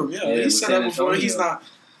 I've heard him. Yeah, he said that before. He's not.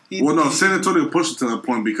 San Antonio pushed it to that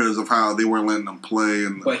point because of how they weren't letting them play.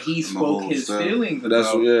 But he spoke his feelings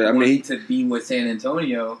about wanting to be with San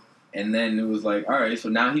Antonio. And then it was like, all right, so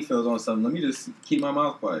now he feels on something. Let me just keep my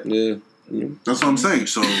mouth quiet. Yeah. That's what I'm saying.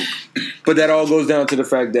 So, but that all goes down to the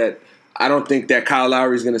fact that I don't think that Kyle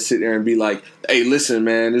Lowry is going to sit there and be like, hey, listen,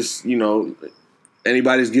 man, this,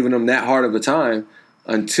 anybody's giving him that hard of a time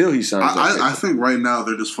until he signs. I think right now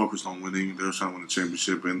they're just focused on winning. They're trying to win a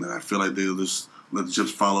championship, and I feel like they'll just let the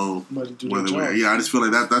chips follow where they win. Yeah, I just feel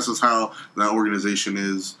like that's just how that organization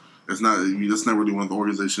is. It's not really one of the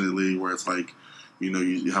organizations in the league where it's like,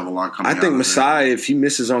 you have a lot coming out. I think Masai, if he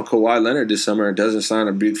misses on Kawhi Leonard this summer and doesn't sign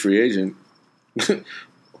a big free agent,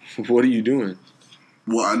 what are you doing?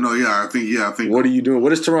 Well, I know, I think. What are you doing? What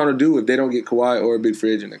does Toronto do if they don't get Kawhi or a big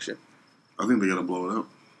free agent next year? I think they got to blow it up.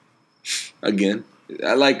 Again.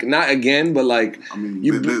 Not again, but I mean,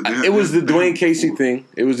 it was the Dwayne Casey thing.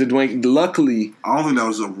 It was the Dwayne. Luckily, I don't think that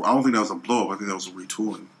was a blow up. I think that was a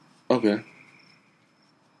retooling. Okay.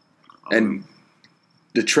 And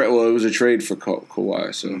it was a trade for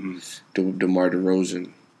Kawhi, so DeMar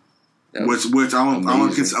DeRozan Which I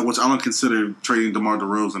don't consider trading DeMar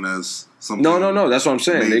DeRozan as something. No. That's what I'm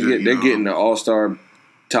saying. Major, They're getting an all-star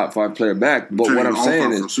top 5 player back. But what I'm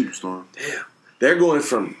saying is, superstar. Damn, they're going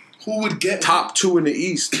from who would get top 2 in the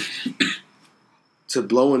East to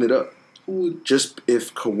blowing it up. Who would just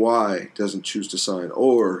if Kawhi doesn't choose to sign,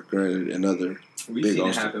 or granted another We've big seen it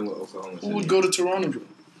all-star. happen with Oklahoma City. Who would go to Toronto, bro?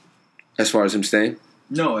 As far as him staying?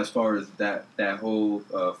 No, as far as that whole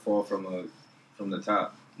fall from the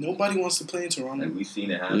top. Nobody wants to play in Toronto. Like, we've seen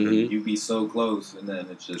it happen. Mm-hmm. You be so close, and then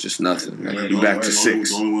it's just nothing. You back to 6.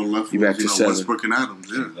 The only one left You back to 7. Westbrook and Adams.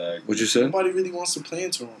 Yeah. Exactly. What you said? Nobody really wants to play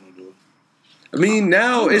in Toronto, though. I mean,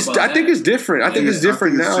 now I think it's different. I think it's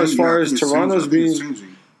different now as far as Toronto's being.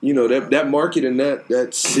 You know, that market and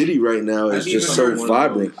that city right now is just so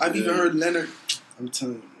vibrant. I've even heard Leonard. I'm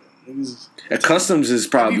telling you, bro. Customs is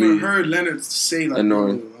probably. I've even heard Leonard say like,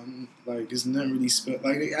 annoying. Like it's not really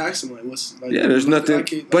like they asked him like what's like. Yeah, there's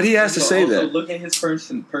nothing. But he has to say also that. Look at his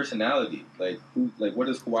personality. Like what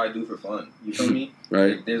does Kawhi do for fun? You feel me?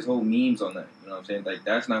 Right. Like, there's whole memes on that. You know what I'm saying? Like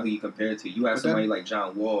that's not who you compare it to. You ask somebody like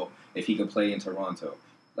John Wall if he can play in Toronto,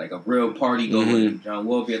 like a real party going. Mm-hmm. John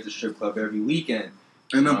Wall be at the strip club every weekend.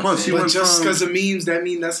 And then plus, he but went just from, because of memes, that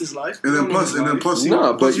mean that's his life. And then plus,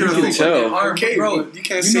 no, but you can tell. Okay, bro, you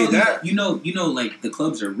can't say that. You know, like the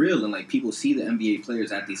clubs are real and like people see the NBA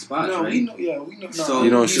players at these spots, no, right? we know. So you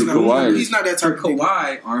don't shoot Kawhi. He's not that type for of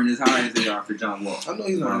nigga. Kawhi aren't as high as they are for John Wall. I know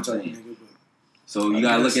he's not that type of nigga, but So you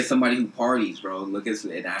gotta look at somebody who parties, bro. Look at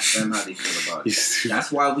and ask them how they feel about it.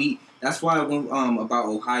 That's why when about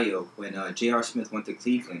Ohio when J.R. Smith went to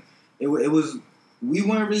Cleveland, it was we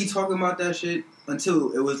weren't really talking about that shit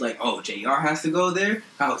until it was like, oh, JR has to go there.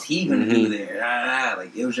 How's he gonna do there?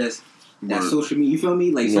 Like it was just that social media. You feel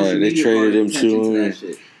me? Like social media. They traded him to that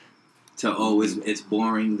shit. It's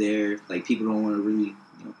boring there. Like people don't want to really.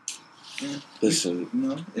 Listen,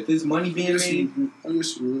 if it's money being made,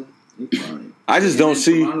 I just don't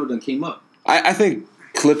see. Toronto done came up. I think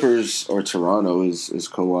Clippers or Toronto is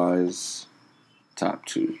Kawhi's top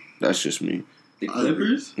 2. That's just me. The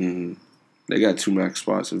Clippers. Mm-hmm. They got 2 max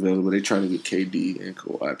spots available. They trying to get KD and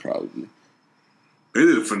Kawhi probably. They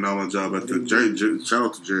did a phenomenal job at the shout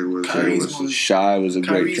out to Jerry West. Shy was a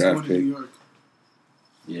great Kyrie's draft going to pick. New York.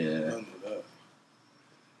 Yeah.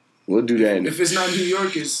 We'll do that. If it's not New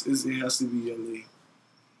York, it has to be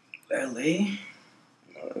LA. LA.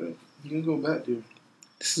 You can go back there.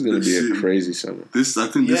 This is going to be a crazy summer. This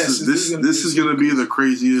is going to be the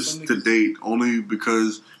craziest to date, only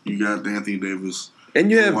because you got Anthony Davis. And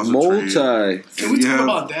you have multi. Can we talk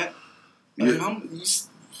about that? Like,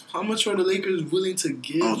 how much are the Lakers willing to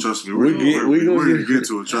give? Oh, trust me. We're going to get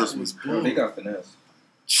to it. Trust me. Bro, they got finesse.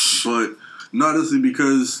 But not honestly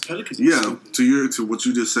because, Pelicans to what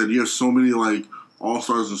you just said, you have so many like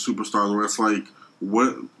all-stars and superstars where it's like,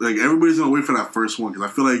 everybody's going to wait for that first one. Because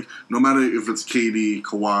I feel like no matter if it's KD,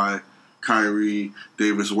 Kawhi, Kyrie,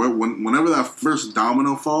 Davis, whenever that first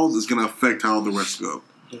domino falls, it's going to affect how the rest go.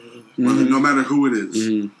 No matter who it is.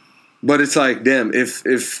 Mm-hmm. But it's like, damn, if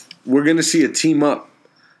we're going to see a team up,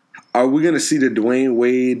 are we going to see the Dwayne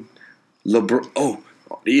Wade, LeBron? Oh,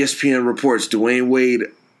 ESPN reports Dwayne Wade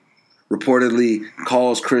reportedly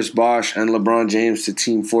calls Chris Bosh and LeBron James to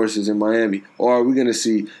team forces in Miami. Or are we going to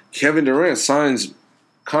see Kevin Durant signs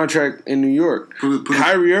contract in New York?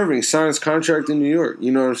 Kyrie Irving signs contract in New York.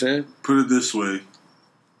 You know what I'm saying? Put it this way.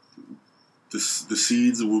 The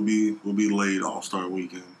seeds will be laid All-Star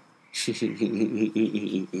Weekend.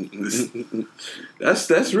 That's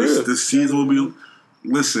real. The seeds will be.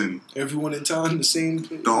 Listen, everyone in town the same.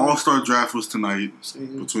 The All-Star draft was tonight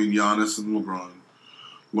between Giannis and LeBron.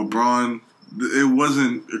 LeBron, it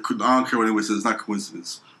wasn't. I don't care what anyone says. It's not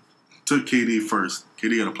coincidence. Took KD first.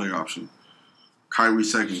 KD got a player option. Kyrie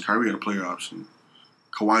second. Kyrie got a player option.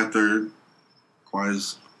 Kawhi third.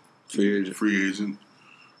 Kawhi's free agent.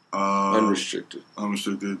 Unrestricted.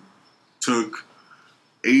 Took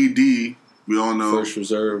AD. We all know first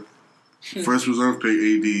reserve pick.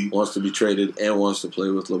 AD wants to be traded and wants to play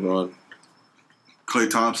with LeBron. Klay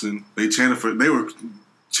Thompson. They were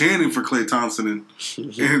chanting for Klay Thompson in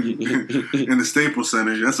the Staples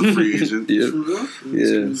Center. That's a free agent.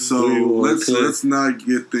 Yeah. So let's not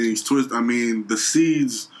get things twisted. I mean, the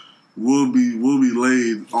seeds will be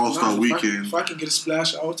laid All-Star Weekend. If I can get a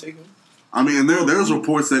splash, I'll take him. I mean, and there's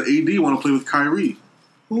reports that AD want to play with Kyrie.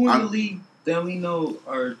 Who in the league that we know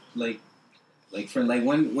are like friend? Like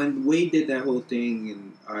when Wade did that whole thing,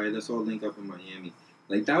 and all right, let's all link up in Miami.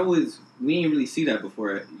 Like that was we didn't really see that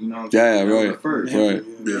before, you know. Right. First, right.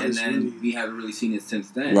 Yeah. And then we haven't really seen it since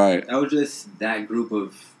then. Right. That was just that group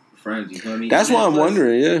of friends. You know what I mean? That's why I'm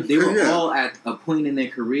wondering. Yeah. They were all at a point in their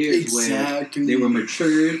careers where they were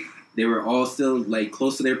matured. they were all still like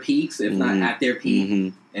close to their peaks, if not at their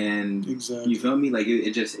peak. And you feel me? Like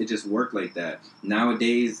it just worked like that.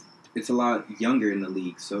 Nowadays, it's a lot younger in the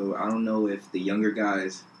league, so I don't know if the younger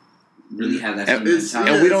guys really have that same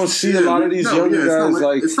mentality. And we don't see a lot of these younger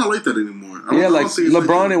guys it's not like that anymore. Like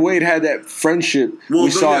LeBron and Wade had that friendship we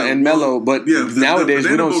saw in Melo, but nowadays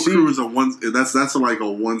we don't see. That's like a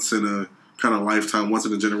once in a kind of lifetime, once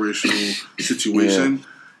in a generational situation.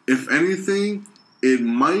 If anything, it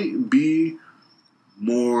might be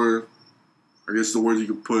more. I guess the word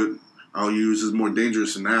you could I'll use is more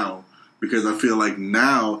dangerous now, because I feel like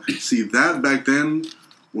now, see that back then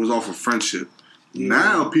was off of friendship. Yeah.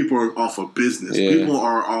 Now people are off of business. Yeah. People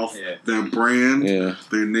are off their brand,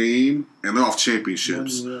 their name, and they're off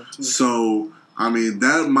championships. So, I mean,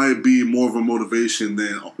 that might be more of a motivation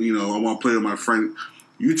than, I want to play with my friend.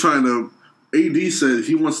 You trying to... AD said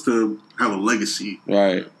he wants to have a legacy.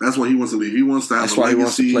 Right. That's why he wants to leave. He wants to have a legacy. That's why he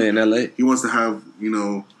wants to play in LA. He wants to have,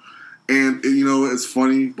 And it's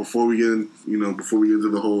funny before we get into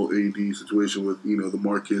the whole AD situation with the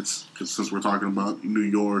markets, because since we're talking about New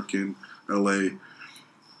York and LA,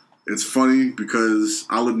 it's funny because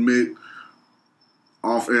I'll admit,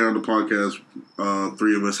 off air on the podcast,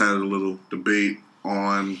 three of us had a little debate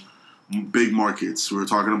on big markets. We were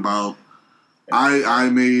talking about. I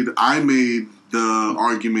made the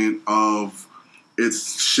argument of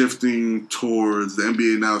it's shifting towards the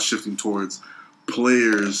NBA now, shifting towards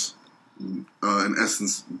players. In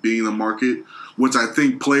essence, being in the market, which I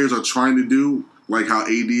think players are trying to do, like how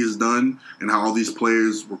AD has done and how all these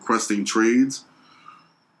players requesting trades.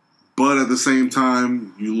 But at the same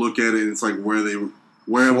time, you look at it and it's like where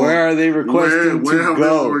are they requesting to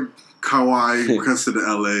go? Kawhi requested to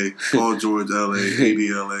LA, Paul George LA, AD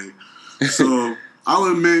LA. So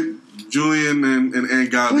I'll admit, Julian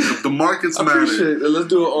and God, the markets matter. I appreciate it. Let's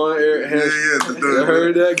do it on air. I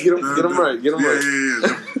heard that. Get them right. Yeah.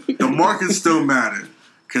 The markets still matter,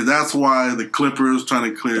 because that's why the Clippers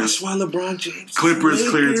trying to clear. That's why LeBron James.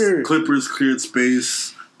 Clippers cleared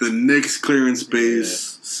space. The Knicks clearing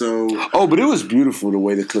space. So. Oh, but it was beautiful the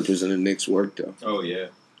way the Clippers and the Knicks worked, though. Oh yeah.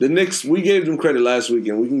 The Knicks, we gave them credit last week,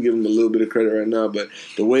 and we can give them a little bit of credit right now. But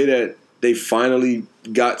the way that they finally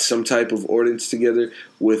got some type of ordinance together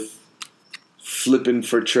with flipping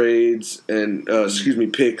for trades and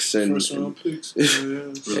picks and first round picks.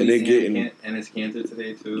 And they getting and it's Cantor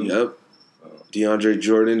today too. Yep. DeAndre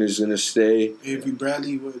Jordan is gonna stay. Avery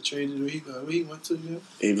Bradley traded where he went to. Yeah.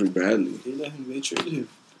 Avery Bradley. They traded him.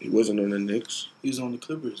 He wasn't on the Knicks. He was on the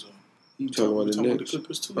Clippers though. He talking about the Knicks. The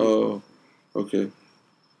Clippers too. Oh, okay.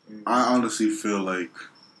 I honestly feel like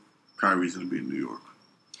Kyrie's gonna be in New York.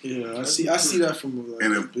 Yeah, I see that from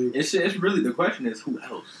it's really the question is who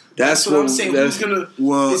else? That's what I'm saying. Who's gonna?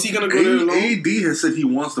 Well, is he gonna go there alone? AD has said he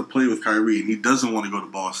wants to play with Kyrie, and he doesn't want to go to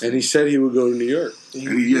Boston. And he said he would go to New York.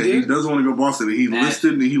 And he doesn't want to go to Boston. And he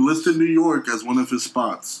listed New York as one of his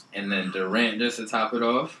spots. And then Durant just to top it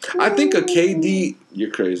off. I think a KD. You're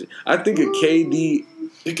crazy. I think a KD.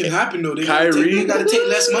 It can happen though. Kyrie. They gotta take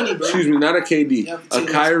less money, bro. Excuse me, not a KD.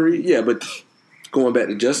 A Kyrie. Yeah, but. Going back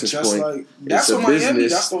to Justin's point, like, that's it's a Miami,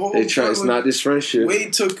 business. That's the whole it's not this friendship.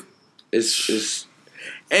 Wade took.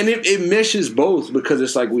 And it meshes both, because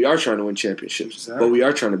it's like we are trying to win championships, exactly. But we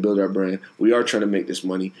are trying to build our brand. We are trying to make this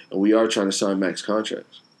money, and we are trying to sign max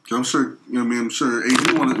contracts. I'm sure. I'm sure.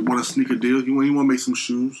 AD want to sneak a deal. He want to make some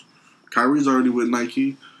shoes. Kyrie's already with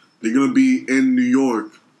Nike. They're gonna be in New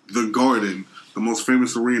York, the Garden, the most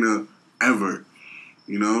famous arena ever.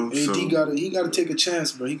 AD gotta take a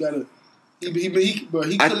chance, bro. He gotta.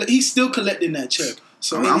 He's still collecting that check.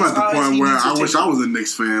 So I'm at the point where I wish I was a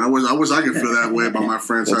Knicks fan. I wish I could feel that way about my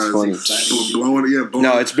franchise. That's blowing.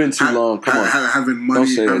 No, it's been too long. Come on, having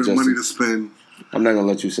money to spend. I'm not gonna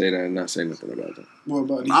let you say that and not say nothing about that. What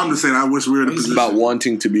about? I'm just saying I wish we were in a position about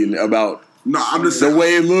wanting to be about. No, I'm just the saying,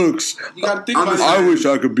 way it looks. You gotta think about it. I wish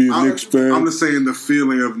I could be a Knicks fan. I'm just saying the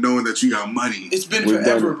feeling of knowing that you got money. It's been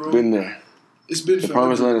forever, bro. Been there. It's been the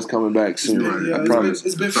promised land is coming back soon. Right. I promise.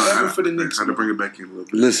 It's been forever for the Knicks. I had to bring it back in a little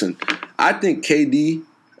bit. Listen, I think KD,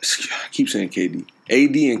 I keep saying KD,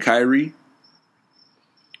 AD and Kyrie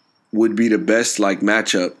would be the best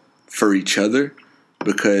matchup for each other,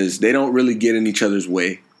 because they don't really get in each other's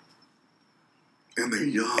way. And they're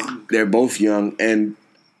young. They're both young, and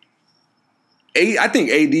I think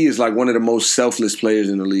AD is one of the most selfless players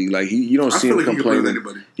in the league. You don't see him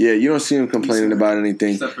complaining. Yeah, you don't see him complaining about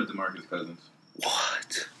anything. Except for DeMarcus Cousins.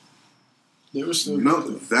 What? They were still no.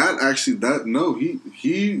 good, He wanted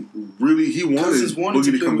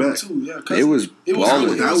Boogie to come back. Too. Yeah, it was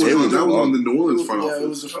balling. That was on the New Orleans front office. Yeah, it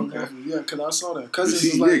was the front office. Yeah, because I saw that.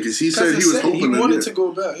 Cousins because he said he was hoping he wanted to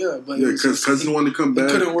go back. Yeah, but because Cousins wanted to come back.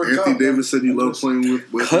 Couldn't work Anthony out, Davis said he loved playing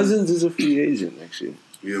with Cousins is a free agent next year.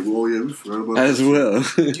 Yeah, we forgot about as that. well.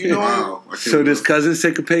 You know, wow. So does Cousins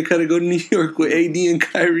take a pay cut to go to New York with AD and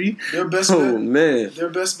Kyrie? Their best bet. Their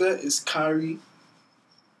best bet is Kyrie,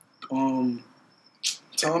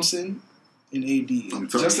 Thompson, and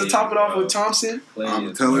AD. Just to top it off with Thompson.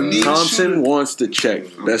 I'm telling you, Thompson wants the check.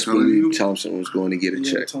 Best believe Thompson was going to get a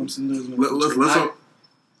check. Thompson does. Let's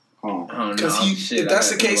because if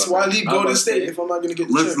that's the case, why leave Golden State if I'm not going to get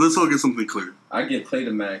the check? Let's all get something clear. I get Clay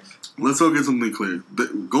to max. Let's all get something clear.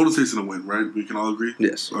 Golden State's going to win, right? We can all agree?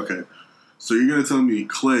 Yes. Okay. So you're going to tell me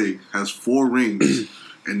Clay has 4 rings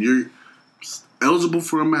and you're eligible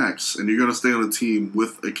for a max and you're going to stay on a team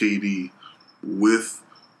with a KD, with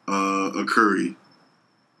a Curry.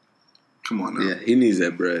 Come on now. Yeah, he needs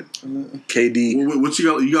that bread. KD. What you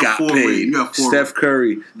got? You got 4 rings. You got 4. Steph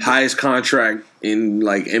Curry, highest contract in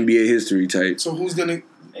like NBA history type. So who's going to...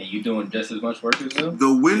 And you doing just as much work as them?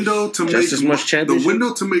 The window to the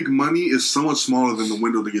window to make money is so much smaller than the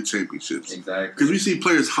window to get championships. Exactly. Because we see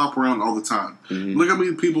players hop around all the time. Mm-hmm. Look how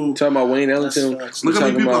many people talking about Wayne Ellington. Look how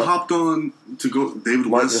many people hopped on to go. David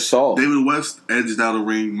West. David West edged out a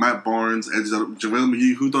ring. Matt Barnes edged out. JaVale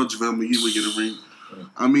McGee. Who thought JaVale McGee would get a ring?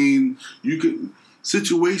 I mean, you could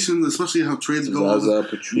situations, especially how trades go.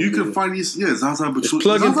 You can find these. Yeah, Zaza Pachulia.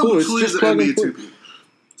 Plug and pull. It's just plug and pull.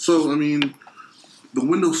 So I mean. The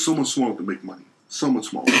window's so much smaller to make money. So much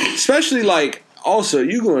smaller. Especially, like, also,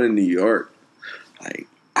 you going to New York. Like,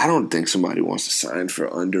 I don't think somebody wants to sign for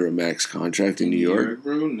under a max contract in New York.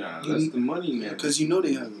 Bro, nah, that's the money, man. Because you know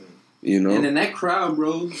they have it. You know? And then that crowd,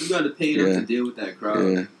 bro, you got to pay them to deal with that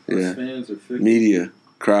crowd. Yeah. Fans are fickle. Media,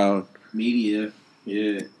 crowd. Media,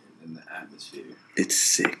 yeah. And the atmosphere. It's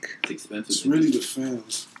sick. It's expensive. It's really the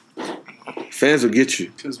fans. Fans will get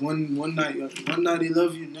you. Because one night they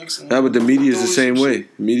love you, next night. Nah, but the media is the same way.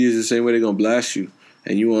 Media is the same way. They're gonna blast you,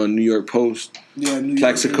 and you on New York Post. Yeah, New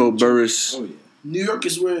Plaxico York. Burris. Oh yeah. New York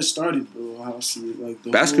is where it started, bro. I see it like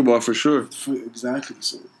the basketball for sure. Exactly.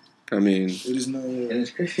 So I mean, it is not. And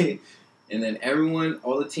it's crazy. And then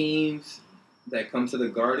all the teams that come to the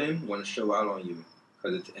Garden want to show out on you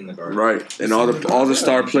because it's in the Garden. Right, and all the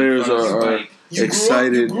star players are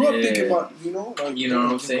excited. You grew up thinking about, like, you know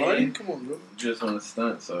what I'm saying? Garden? Come on, bro. Just on a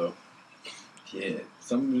stunt, so yeah.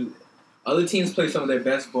 Some other teams play some of their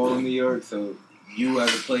best ball in New York, so you as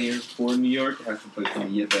a player for New York have to play some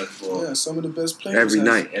of your best ball. Yeah, some of the best players every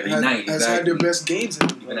night has had their best games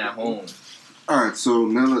even at home. All right, so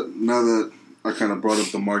now that I kind of brought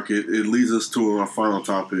up the market, it leads us to our final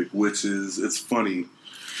topic, which is it's funny.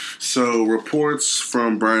 So reports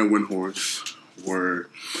from Brian Windhorst were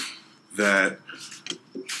that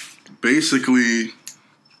basically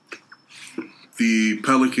the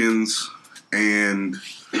Pelicans and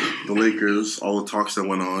the Lakers, all the talks that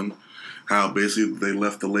went on, how basically they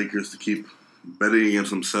left the Lakers to keep betting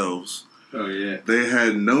against themselves. Oh, yeah. They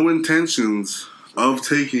had no intentions of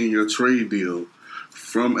taking a trade deal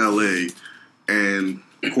from LA and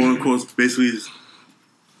quote unquote basically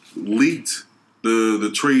leaked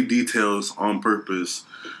the trade details on purpose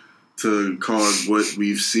to cause what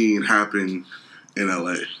we've seen happen in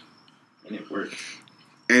LA. And it worked.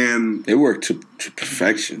 And it worked to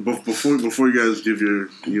perfection. Before you guys give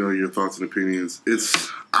your thoughts and opinions,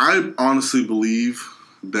 I honestly believe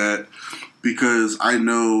that because I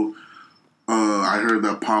know I heard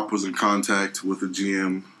that Pop was in contact with the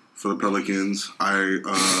GM for the Pelicans. I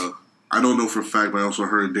don't know for a fact, but I also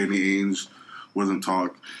heard Danny Ainge was in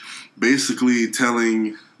talk, basically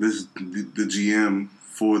telling the GM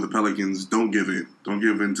for the Pelicans, don't give in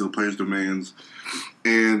to the players' demands.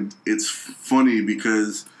 And it's funny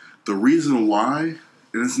because the reason why,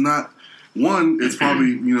 and it's not one, it's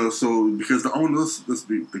probably so because the owners,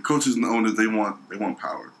 the coaches and the owners, they want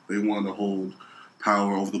power. They want to hold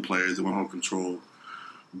power over the players. They want to hold control.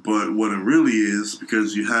 But what it really is,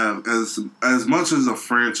 because you have as much as a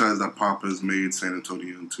franchise that Pop has made San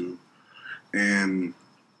Antonio into, and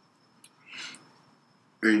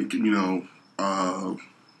Danny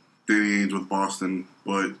Ainge with Boston,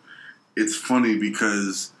 but it's funny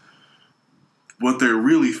because what they're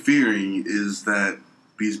really fearing is that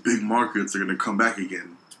these big markets are going to come back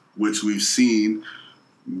again, which we've seen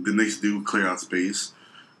the Knicks do clear out space.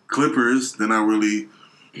 Clippers, they're not really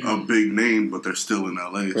a big name, but they're still in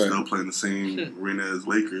LA, right. Still playing the same arena as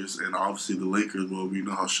Lakers, and obviously the Lakers, well, we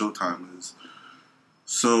know how Showtime is.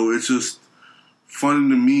 So it's just funny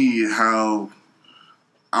to me how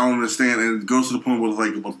I don't understand. And it goes to the point with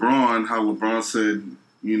like LeBron, how LeBron said,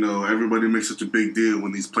 you know, everybody makes such a big deal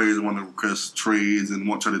when these players want to request trades and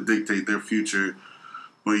try to dictate their future.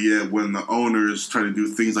 But yeah, when the owners try to do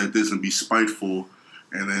things like this and be spiteful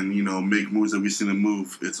and then, you know, make moves that we've seen them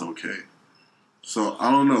move, it's okay. So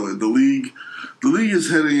I don't know. The league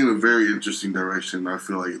is heading in a very interesting direction, I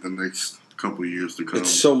feel like, the next couple of years to come.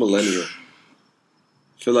 It's so millennial.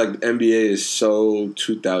 I feel like NBA is so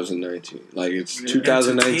 2019. Like it's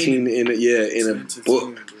 2019 in a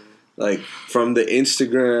book. Like from the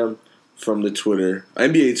Instagram, from the Twitter.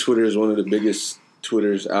 NBA Twitter is one of the biggest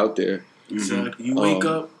Twitters out there. Exactly. You wake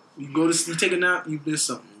up, you go to sleep, take a nap, you miss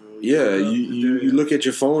something. Bro. Yeah, you look at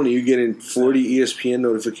your phone and you're getting 40 ESPN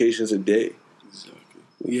notifications a day. Exactly.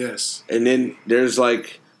 Yes. And then there's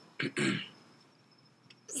like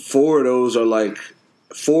 4 of those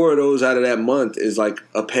out of that month is like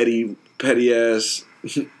a petty ass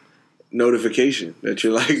notification that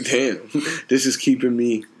you're like, damn, this is keeping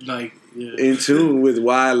me in tune with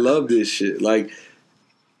why I love this shit. Like,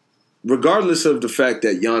 regardless of the fact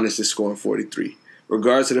that Giannis is scoring 43,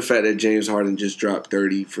 regardless of the fact that James Harden just dropped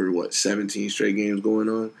 30 for 17 straight games going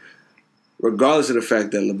on, regardless of the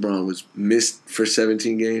fact that LeBron was missed for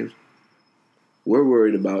 17 games, we're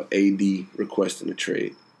worried about AD requesting a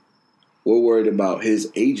trade. We're worried about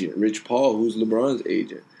his agent, Rich Paul, who's LeBron's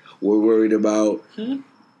agent. We're worried about...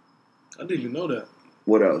 I didn't even know that.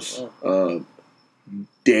 What else?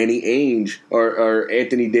 Danny Ainge or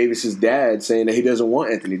Anthony Davis's dad saying that he doesn't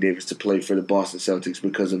want Anthony Davis to play for the Boston Celtics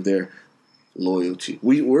because of their loyalty.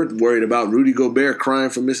 We're worried about Rudy Gobert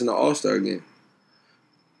crying for missing the All-Star game.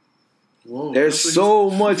 Whoa, there's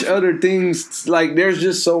so much other things. Like, there's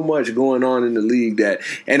just so much going on in the league that...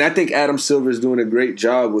 And I think Adam Silver is doing a great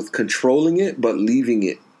job with controlling it, but leaving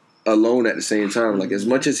it alone at the same time. Like, as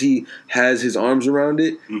much as he has his arms around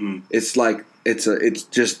it, it's like it's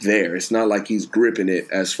just there. It's not like he's gripping it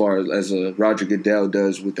as far as Roger Goodell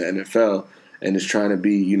does with the NFL and is trying to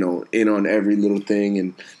be, you know, in on every little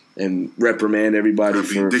thing and reprimand everybody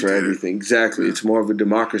for everything. Exactly. It's more of a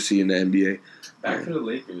democracy in the NBA. Back to the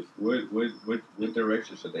Lakers. What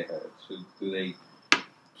direction should they have? Do they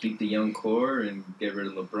keep the young core and get rid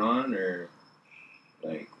of LeBron, or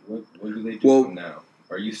like what do they do from now?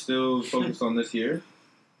 Are you still focused on this year?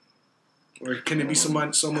 Or can it be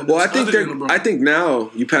someone? Well, I think now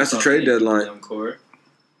you passed the trade deadline. Young core?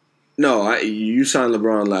 No, you signed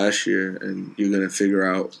LeBron last year, and you're gonna figure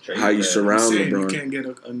out how you surround LeBron. You can't get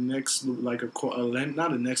a next not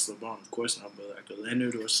a next LeBron, of course not, but like a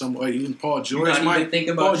Leonard or even Paul George. You're not even thinking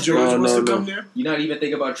about Paul George wants to come there. You're not even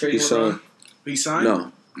thinking about trading LeBron. He signed?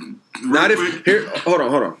 No, not if here. Hold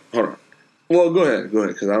on. Well, go ahead,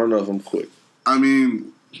 because I don't know if I'm quick. I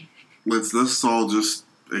mean, let's all just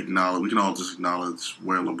acknowledge. We can all just acknowledge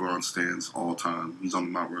where LeBron stands all time. He's on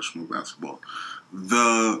the Mount Rushmore of basketball.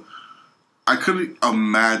 I couldn't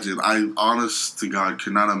imagine. I, honest to God,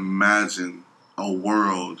 could not imagine a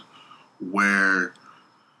world where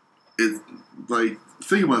it, like,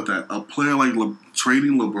 think about that. A player like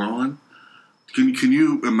trading LeBron. Can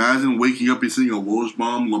you imagine waking up and seeing a Woj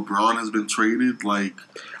bomb? LeBron has been traded. Like,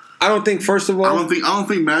 I don't think. First of all, I don't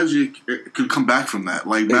think Magic could come back from that.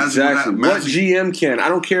 Like, exactly. What GM can? I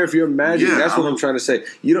don't care if you're Magic. Yeah, that's what I'm trying to say.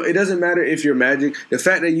 You know, it doesn't matter if you're Magic. The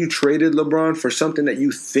fact that you traded LeBron for something that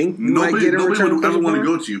you think you might get in return. Nobody would ever want to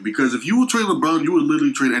go to you, because if you would trade LeBron, you would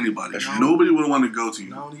literally trade anybody. Nobody would want to go to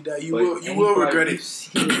you. Not only that, you will regret it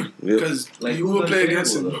because you will play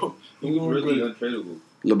against him. Who's really untradeable?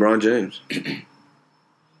 LeBron James.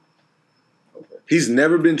 He's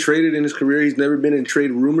never been traded in his career. He's never been in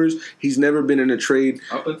trade rumors. He's never been in a trade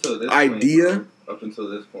up until this idea. Point, up until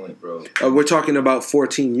this point, bro. We're talking about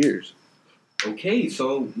 14 years. Okay,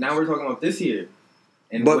 so now we're talking about this year.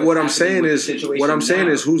 And but what I'm saying is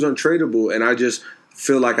who's untradeable, and I just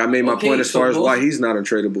feel like I made my point as far as why he's not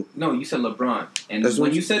untradeable. No, you said LeBron, and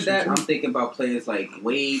when you said that, I'm thinking about players like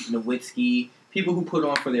Wade, Nowitzki, people who put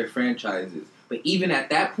on for their franchises. But even at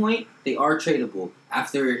that point, they are tradable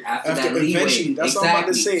after that leeway. That's what I'm about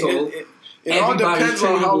to say. So it all depends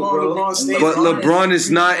on how long LeBron stays. But LeBron is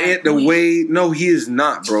not at the way. No, he is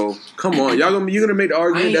not, bro. Come on, you're gonna make the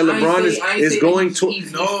argument that LeBron is going to.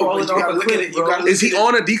 No, you gotta look at it. Is he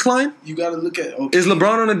on a decline? You gotta look at. Is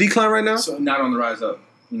LeBron on a decline right now? Not on the rise up.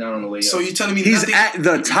 Not on the way up. So you're telling me he's at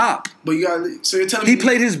the top? But you got. So you're telling me he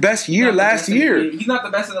played his best year last year. He's not the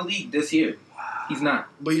best in the league this year. He's not.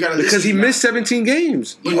 But you gotta because he missed 17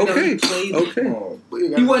 games. Okay. He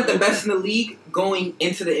wasn't the best in the league going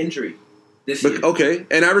into the injury this year. Okay,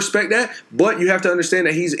 and I respect that. But you have to understand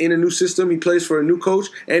that he's in a new system. He plays for a new coach,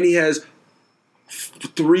 and he has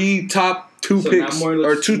 3 top 2 picks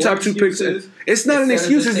or 2 top 2 picks. It's not an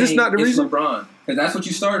excuse. It's just not the reason. LeBron. Because that's what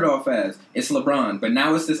you started off as. It's LeBron. But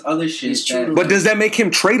now it's this other shit. But does that make him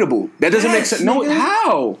tradable? That doesn't make sense. No,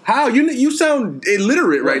 how? You sound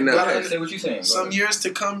illiterate right now. Say what you're saying, bro. Some years to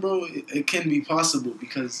come, bro, it can be possible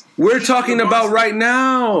because we're talking about right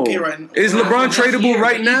now. Okay, right now. Is LeBron tradable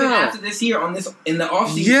right now? Even after this year, in the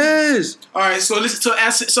offseason. Yes. All right. So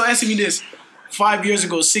answer me this: 5 years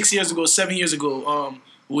ago, 6 years ago, 7 years ago,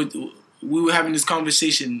 we were having this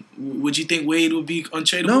conversation. Would you think Wade would be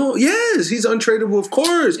untradeable? No, yes, he's untradeable, of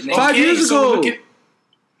course. 5 years ago.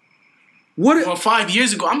 Well, 5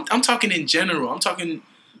 years ago, I'm talking in general. I'm talking,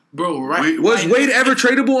 bro. Right? Was Wade ever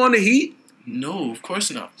tradable on the Heat? No, of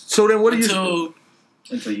course not. So then, what until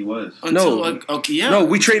he was? No,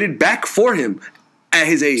 we traded back for him at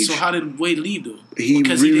his age. So how did Wade leave though? He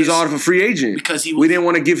was out of a free agent because we didn't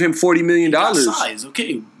want to give him $40 million. Size,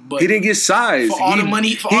 okay. But he didn't get size. For all the money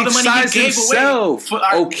he gave himself.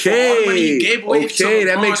 Okay,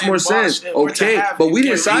 that makes more sense. Okay, but we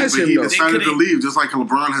didn't size him though. He decided to leave, just like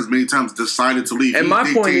LeBron has many times decided to leave. And my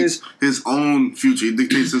point is his own future. He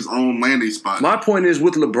dictates his own landing spot. My point is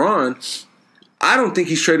with LeBron, I don't think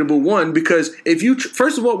he's tradable. One, because if you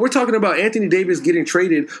first of all, we're talking about Anthony Davis getting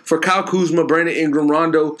traded for Kyle Kuzma, Brandon Ingram,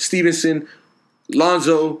 Rondo, Stevenson,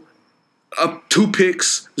 Lonzo, 2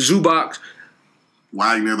 picks, Zubac.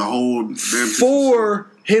 Wagner, the whole damn for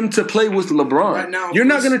him to play with LeBron. Right now, you're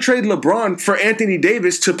not going to trade LeBron for Anthony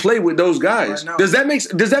Davis to play with those guys. Right now, does that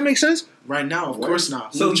make sense? Right now, of course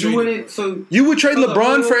not. So you would trade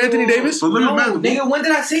LeBron for Anthony Davis? No, nigga. When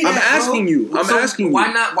did I say that? I'm asking you. Why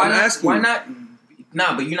not?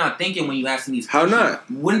 Nah, but you're not thinking when you asking these questions. How not?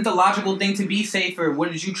 Wouldn't the logical thing to be say for what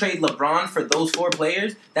did you trade LeBron for those 4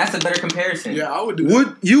 players? That's a better comparison. Yeah, I would do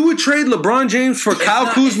that. You would trade LeBron James for Kyle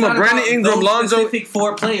Kuzma, Brandon Ingram, Lonzo? Specific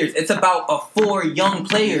 4 players. It's about 4 young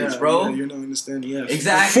players, bro. Yeah, you're not understanding. Yeah,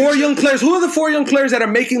 exactly. 4 young players. Who are the 4 young players that are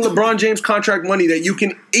making LeBron James contract money that you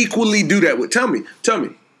can equally do that with? Tell me.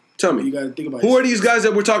 You gotta think about who are these guys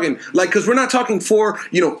that we're talking? Like, because we're not talking for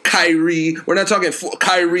Kyrie. We're not talking for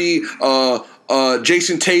Kyrie.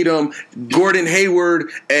 Jason Tatum, Gordon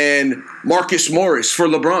Hayward, and Marcus Morris for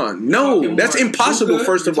LeBron. No, that's impossible. Luka,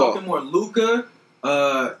 first of all, talking more Luka,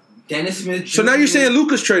 Dennis Smith. So now you're saying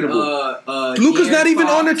Luka's tradable. Luka's not even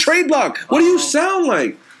on the trade block. What do you sound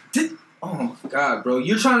like? Oh my God, bro!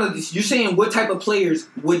 You're saying what type of players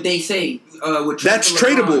would they say? That's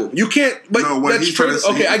tradable. You can't. But that's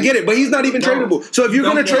tradable. Okay, I get it. But he's not even tradable. So if you're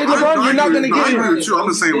going to trade LeBron, you're not going to get him. I agree with you. I'm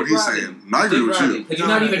just saying what he's saying. I agree with you. Because you're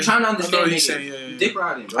not even trying to understand what he's saying. Dick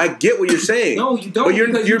riding, bro. I get what you're saying. No, you don't.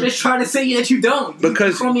 But you're just trying to say that you don't.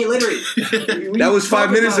 Because you call me illiterate. That was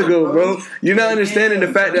 5 minutes ago, bro. You're not understanding the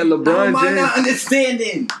fact that LeBron James. How am I not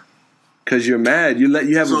understanding? Because you're mad.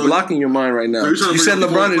 You have a block in your mind right now. You said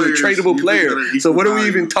LeBron is a tradable player. So what are we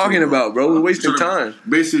even talking about, bro? We're wasting time.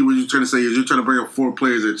 Basically, what you're trying to say is you're trying to bring up 4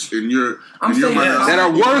 players that that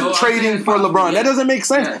are worth trading for LeBron. That doesn't make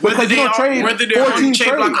sense because you don't trade 14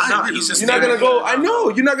 trades. You're not gonna go. I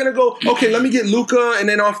know you're not gonna go. Okay, let me get Luka, and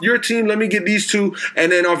then off your team, let me get these 2,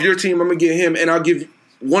 and then off your team, I'm gonna get him, and I'll give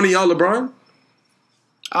one of y'all LeBron.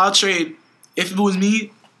 I'll trade if it was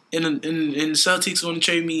me, and Celtics want to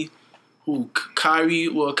trade me. Who, Kyrie?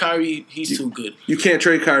 Well, Kyrie, he's too good. You can't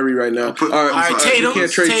trade Kyrie right now. All right,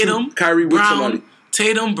 Tatum, Kyrie with Brown, somebody.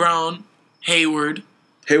 Tatum, Brown, Hayward.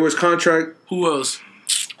 Hayward's contract. Who else?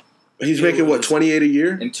 He's making what, 28 a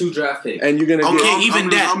year? And 2 draft picks. And you're gonna I'm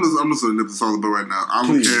just gonna nip this all about right now. I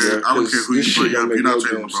don't care. I don't care who you bring up. You're not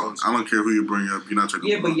trading LeBron. I don't care who you bring up. You're not trading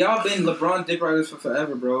LeBron. Yeah, but y'all been LeBron dick riders for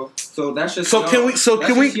forever, bro. So that's just So can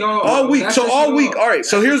we all week? So all week. All right.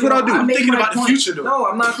 So here's what I'll do. I'm thinking about the future though. No,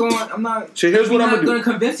 I'm not going. So here's what I'm gonna do. We're not going to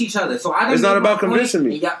convince each other. So I don't. It's not about convincing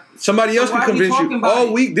me. Somebody else can convince you.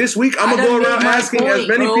 All week, this week, I'm gonna go around asking as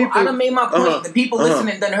many people. I done made my point. The people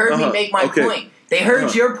listening done heard me make my point. They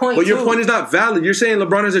heard your point, but your point is not valid. You're saying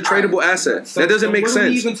LeBron is a tradable asset. That doesn't make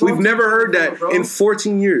sense. We've never heard that in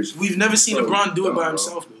 14 years. We've never seen LeBron do it by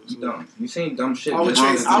himself. You saying dumb shit. You're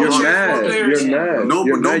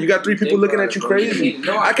mad. You got 3 people looking at you crazy.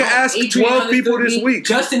 I can ask 12 people this week.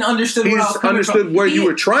 Justin understood what I was coming from. Understood where you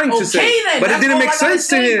were trying to say, but it didn't make sense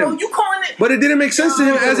to him. But it didn't make sense to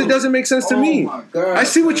him as it doesn't make sense to me. I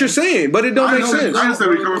see what you're saying, but it don't make sense. I understand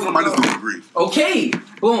where you're coming from. I just don't agree. Okay,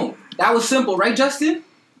 boom. That was simple, right, Justin?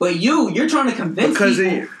 But you're trying to convince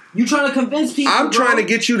people. You're trying to convince people. I'm trying to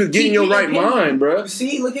get you to get in your right mind, bro.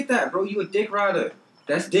 See, look at that, bro. You a dick rider.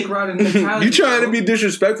 That's dick riding mentality. You trying to be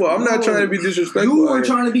disrespectful. I'm not trying to be disrespectful. You were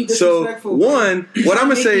trying to be disrespectful. So, what I'm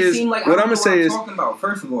going to say is, talking about,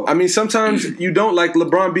 first of all. I mean, sometimes you don't like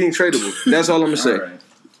LeBron being tradable. That's all I'm going to say.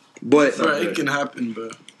 But it can happen, bro.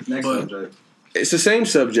 Next subject. It's the same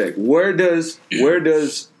subject. What does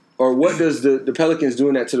the Pelicans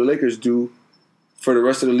doing that to the Lakers do for the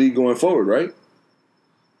rest of the league going forward, right?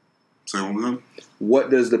 Say one more time.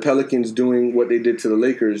 What does the Pelicans doing what they did to the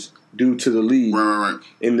Lakers do to the league right.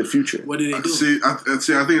 in the future? What did they do? See, I think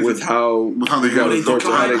it's with how they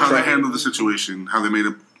handled the situation, how they made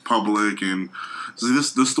it public, and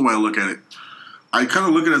this is the way I look at it. I kind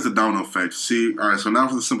of look at it as a domino effect. See, all right, so now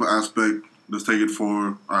for the simple aspect, let's take it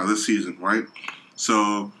for this season, right?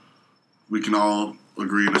 So we can all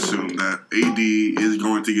agree and assume that AD is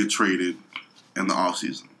going to get traded in the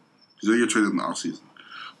offseason. He's going to get traded in the offseason.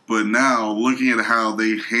 But now, looking at how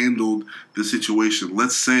they handled the situation,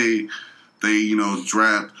 let's say they,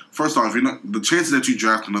 draft. First off, the chances that you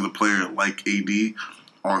draft another player like AD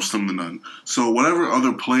are slim to none. So whatever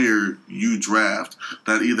other player you draft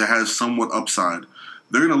that either has somewhat upside,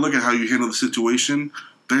 they're going to look at how you handle the situation.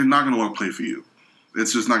 They're not going to want to play for you.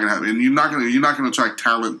 It's just not going to happen, and you're not going to attract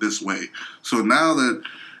talent this way. So now that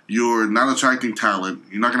you're not attracting talent,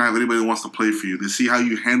 you're not going to have anybody that wants to play for you. They see how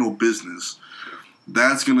you handle business.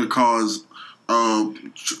 That's going to cause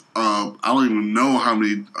I don't even know how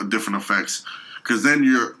many different effects. Because then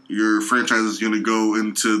your franchise is going to go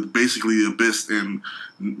into basically the abyss and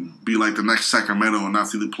be like the next Sacramento and not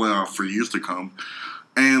see the playoff for years to come.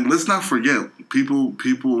 And let's not forget, people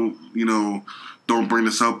don't bring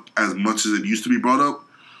this up as much as it used to be brought up.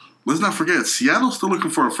 Let's not forget, Seattle's still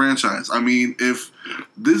looking for a franchise. I mean, if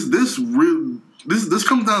this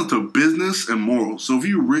comes down to business and morals. So if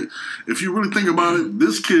you really think about it,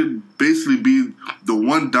 this could basically be the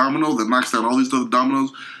one domino that knocks down all these other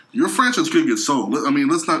dominoes. Your franchise could get sold. I mean,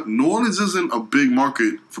 New Orleans isn't a big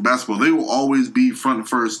market for basketball. They will always be front and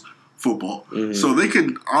first football. Mm-hmm. So they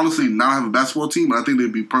could honestly not have a basketball team, but I think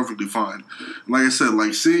they'd be perfectly fine. Like I said,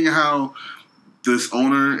 seeing how this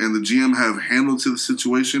owner and the GM have handled to the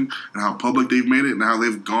situation and how public they've made it and how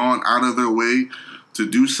they've gone out of their way to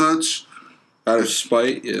do such. Out of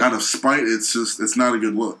spite, yeah. Out of spite, it's not a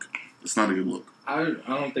good look. It's not a good look. I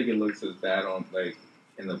don't think it looks as bad on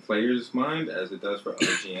in the player's mind as it does for other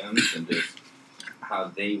GMs, and just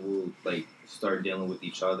how they will start dealing with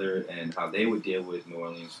each other and how they would deal with New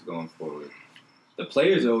Orleans going forward. The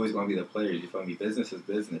players are always going to be the players. You feel me? Business is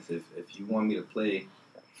business. If you want me to play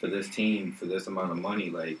for this team for this amount of money,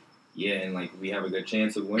 and we have a good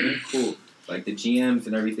chance of winning, cool. The GMs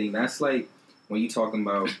and everything, that's when you talking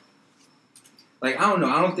about. I don't know.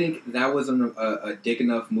 I don't think that was a dick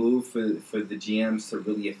enough move for the GMs to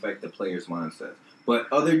really affect the players' mindset. But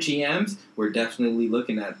other GMs were definitely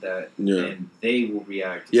looking at that, and they will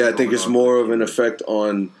react. Yeah, I think it's more of an effect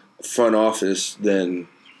on front office than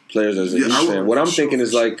players as a Heat fan. What I'm thinking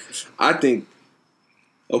is I think,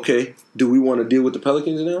 okay, do we want to deal with the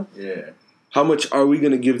Pelicans now? Yeah. How much are we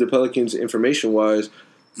going to give the Pelicans information-wise?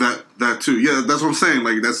 That too, yeah. That's what I'm saying.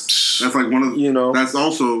 That's one of the, that's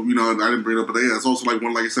also I didn't bring it up, but that's also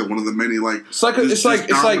one, like I said, one of the many it's like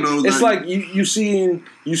you seeing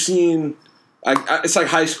it's like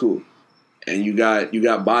high school, and you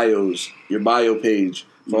got bios, your bio page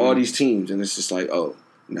for all these teams, and it's just this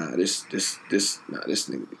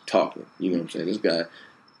nigga be talking. You know what I'm saying? This guy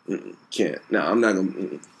can't. I'm not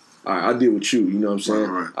gonna. All right, I'll deal with you. You know what I'm saying?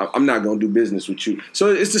 Right. I'm not going to do business with you.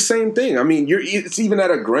 So it's the same thing. I mean, it's even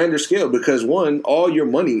at a grander scale because, one, all your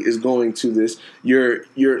money is going to this.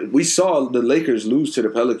 We saw the Lakers lose to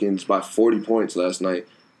the Pelicans by 40 points last night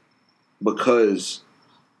because,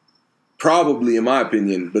 probably in my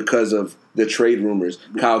opinion, because of the trade rumors.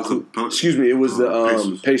 It was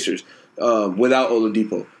the Pacers without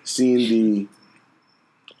Oladipo. Seeing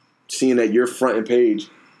that your front and page,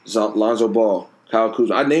 Lonzo Ball, Kyle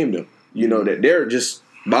Kuzma, I named them. You know that they're just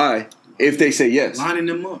bye if they say yes. Lining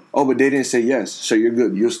them up. Oh, but they didn't say yes, so you're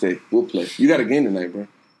good. You'll stay. We'll play. You got a game tonight, bro.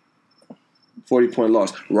 40-point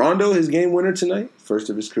loss. Rondo, his game winner tonight, first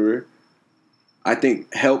of his career, I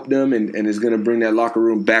think helped them and is going to bring that locker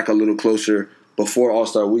room back a little closer before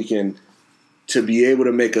All-Star Weekend to be able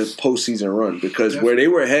to make a postseason run. Because where they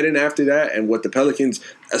were heading after that and what the Pelicans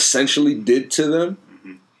essentially did to them,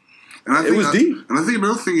 and it was deep. And I think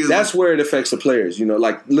another thing is that's where it affects the players.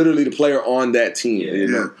 Literally the player on that team. Yeah.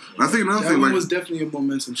 And I think another thing was definitely a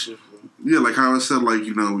momentum shift. Bro. Yeah, like how I said,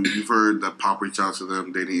 you've heard that Pop reached out to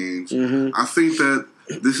them, Danny Ainge. Mm-hmm. I think that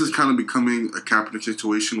this is kind of becoming a Kaepernick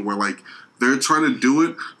situation where they're trying to do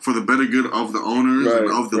it for the better good of the owners and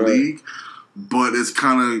of the league. But it's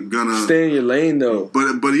kind of gonna stay in your lane though.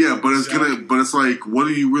 But it's what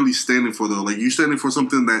are you really standing for though? You standing for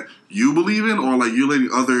something that you believe in, or you're letting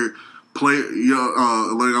other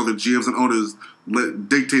letting other GMs and owners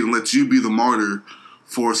dictate and let you be the martyr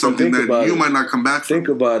for something that you might not come back from. Think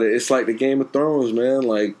about it. It's like the Game of Thrones, man.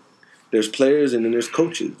 Like, there's players and then there's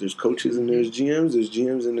coaches. There's coaches and there's GMs. There's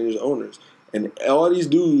GMs and there's owners. And all these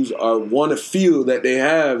dudes want to feel that they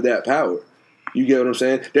have that power. You get what I'm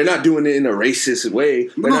saying? They're not doing it in a racist way.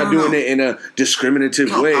 They're not doing it in a discriminative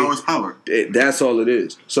way. Power is power. That's all it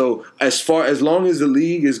is. So as long as the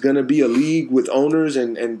league is going to be a league with owners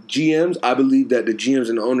and GMs, I believe that the GMs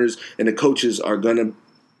and the owners and the coaches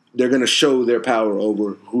they're going to show their power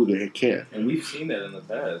over who they can. And we've seen that in the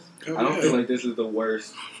past. I don't feel like this is the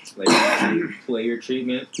worst player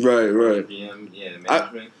treatment. Right. GM,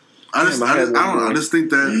 management. I don't know. I just think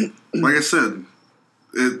that, like I said,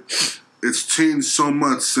 it's changed so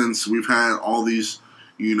much since we've had all these,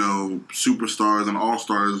 superstars and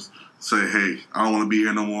all-stars say, hey, I don't want to be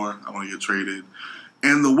here no more. I want to get traded.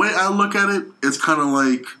 And the way I look at it, it's kind of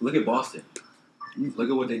like... Look at Boston. Look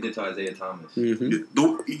at what they did to Isaiah Thomas. Mm-hmm.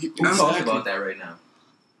 Who talks about that right now?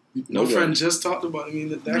 No friend just talked about it. I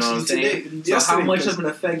mean, actually today. So how much of an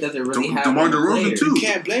effect does it really have DeMar on the DeRozan players? too. You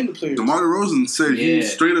can't blame the players. DeMar DeRozan said he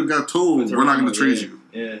straight up got told, we're not going to trade you.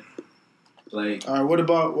 Yeah. Like, all right, what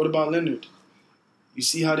about Leonard? You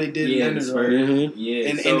see how they did Leonard, right? Mm-hmm.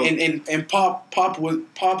 Yeah. And Pop would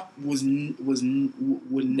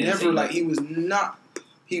never like he was not.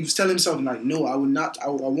 He was telling himself like, no, I would not. I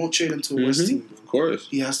won't trade him to a West team. Bro. Of course,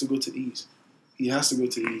 he has to go to the East.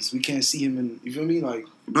 We can't see him in. You feel me? Like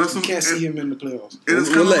we can't see him in the playoffs.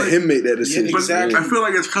 We'll let him make that decision. Yeah, exactly. I feel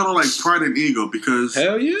like it's kind of like pride and ego because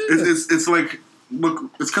hell yeah, it's like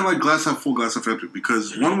look, it's kind of like glass half full, glass half empty.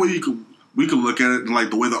 Because one way we could look at it, and like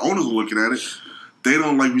the way the owners are looking at it, they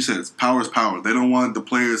don't, like we said, it's power is power. They don't want the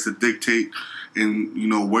players to dictate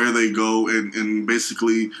and where they go and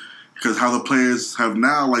basically because how the players have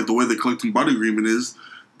now, like the way the collective bargaining agreement is.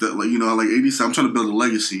 That like AD said, I'm trying to build a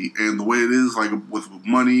legacy, and the way it is, like with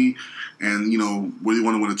money, and whether you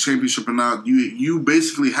want to win a championship or not, you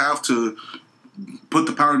basically have to put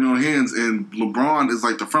the power in your own hands. And LeBron is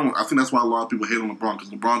like the front. I think that's why a lot of people hate on LeBron because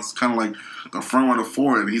LeBron's kind of like the front runner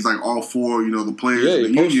for it, and he's like all for the players, yeah, the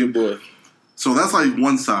union. Boy. So that's like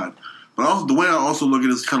one side, but also the way I also look at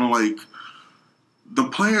it is kind of like the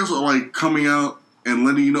players are like coming out and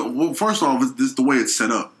letting you know. Well, first off, this is the way it's set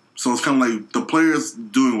up. So it's kind of like the players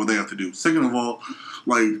doing what they have to do. Second of all,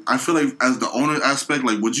 like I feel like as the owner aspect,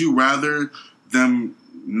 like would you rather them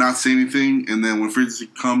not say anything and then when free agency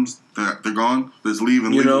comes, they're gone, just leave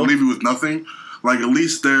and leave you with nothing? Like at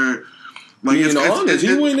least they're like it's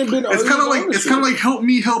kind of like help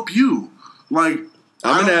me help you. Like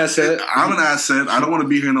I'm an asset. I don't want to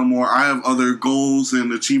be here no more. I have other goals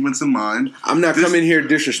and achievements in mind. I'm not coming here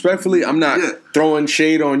disrespectfully. I'm not throwing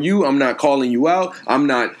shade on you. I'm not calling you out. I'm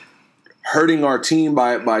not hurting our team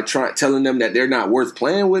by telling them that they're not worth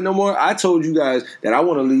playing with no more. I told you guys that I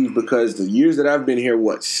want to leave because the years that I've been here,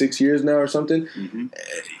 6 years now or something,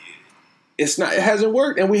 it hasn't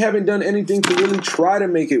worked, and we haven't done anything to really try to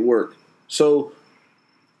make it work. So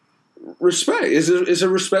respect. It's a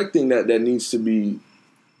respect thing that needs to be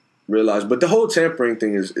realized. But the whole tampering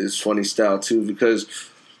thing is funny style too, because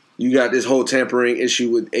you got this whole tampering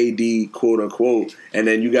issue with AD, quote unquote, and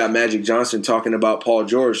then you got Magic Johnson talking about Paul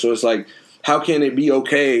George. So it's like, how can it be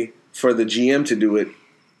okay for the GM to do it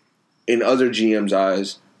in other GM's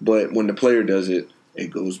eyes, but when the player does it, it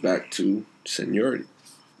goes back to seniority.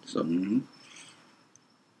 So, you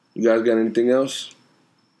guys got anything else?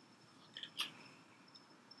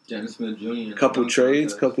 Dennis Smith Jr. Couple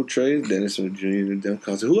trades. Dennis Smith Jr. in the dunk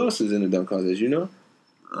contest. Who else is in the dunk contest? You know?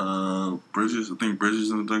 Bridges. I think Bridges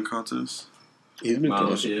in the dunk contest. He's been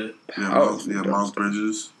Miles, Miles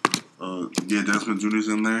Bridges. Dennis Smith Jr.'s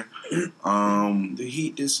in there. The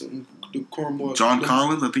Heat did some. The cornball. John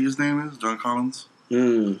Collins, I think his name is John Collins.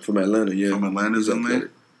 From Atlanta, yeah. From Atlanta's in there.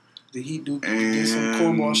 The Heat did some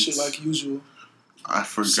cornball shit like usual. I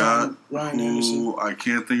forgot Ryan Anderson. I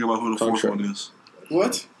can't think about who the fourth one is.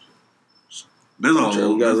 What? There's a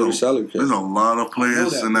lot of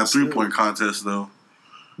players in that 3-point contest, though.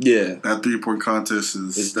 Yeah. That 3-point contest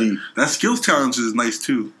is deep. That skills challenge is nice,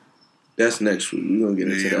 too. That's next week. We're going to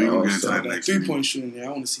get into that. We're going to get into that next week. 3-point shooting, I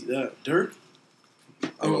want to see that. Dirk?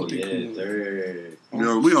 Dirk.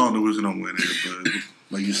 We all knew we was going to win it, but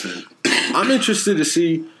like you said. I'm interested to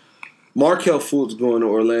see Markelle Fultz going to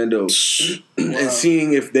Orlando and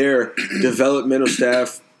seeing if their developmental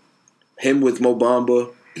staff, him with Mo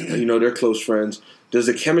Bamba, they're close friends. Does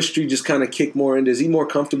the chemistry just kind of kick more in? Is he more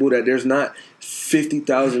comfortable that there's not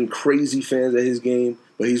 50,000 crazy fans at his game,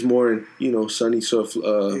 but he's more in, sunny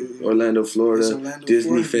Orlando, Florida,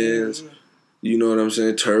 Disney fans. Yeah. You know what I'm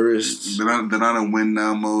saying? Tourists. They're not in win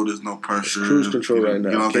now mode. There's no pressure. It's cruise control right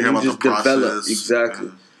now. You don't think about just the process. Develop?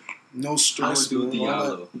 Exactly. No stress. I would do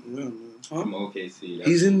Diallo Huh? from OKC.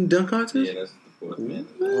 He's in dunk contest? Yeah, that's the fourth man.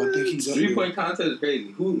 Oh, I think he's 3-point contest is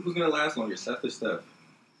crazy. Who's gonna last longer, Seth or Steph?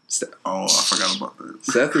 Oh, I forgot about that.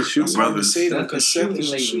 Seth is shooting. Seth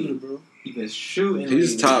is a shooter, bro. He been shooting.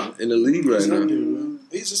 He's top in the league right now.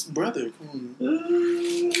 He's just a brother. Come on,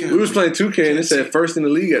 man. We was playing 2K and it said first in the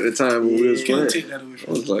league at the time when we was playing. Take that away from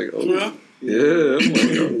I was like, oh. Yeah. I'm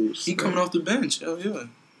like, oh, he coming off the bench. Hell yeah.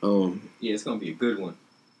 Yeah, it's gonna be a good one.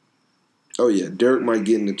 Oh yeah, Dirk might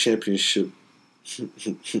get in the championship.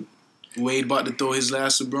 Wade about to throw his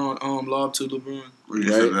last LeBron lob to LeBron.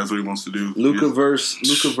 Right. That's what he wants to do. Luka versus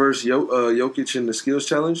Jokic in the skills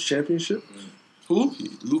challenge championship. Who?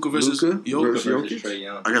 Luka versus Jokic. Trae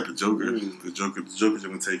Young. I got the Joker. The Joker's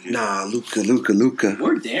gonna take it. Nah, Luka.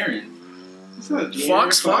 Or Darren.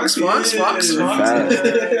 Fox.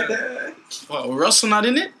 Yeah. Oh, Russell not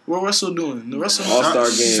in it? What Russell doing? The Russell All-Star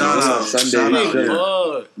game. Shout out. Sunday.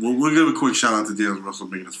 We'll give a quick shout out to D'Angelo Russell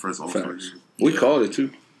making his first All-Star game. We called it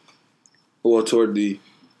too. Well, toward the.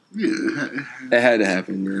 Yeah. It had to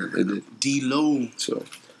happen. Yeah, it did. D-Lo. So.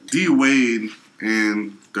 D-Wade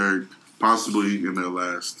and Dirk possibly in their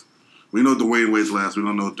last. We know Dwayne Wade's last. We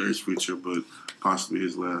don't know Dirk's future, but possibly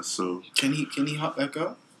his last. So can he hop back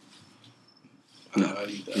up? No.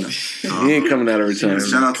 He ain't coming out of retirement.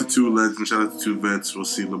 Shout out to two legends. Shout out to two vets. We'll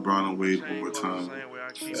see LeBron and Wade one more time.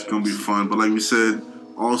 It's gonna be fun. But like we said,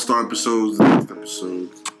 All-Star episodes, the next episode.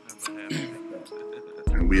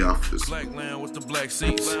 And we out for this. Black land with the black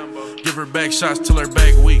seats. Give her back shots till her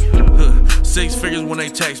back weak. 6 figures when they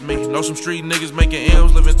tax me. Know some street niggas making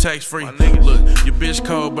M's, living tax free. Look, your bitch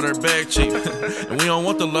cold, but her bag cheap. And we don't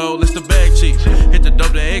want the load, let's the bag cheap. Hit the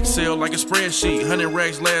dope to Excel like a spreadsheet. 100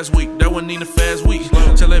 racks last week, that wasn't even a fast week.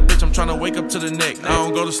 Tell that bitch I'm tryna wake up to the neck. I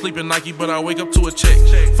don't go to sleep in Nike, but I wake up to a check.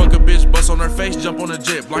 Fuck a bitch, bust on her face, jump on a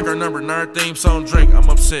jet. Block her number, now her theme song Drake. I'm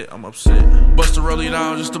upset. Bust a rollie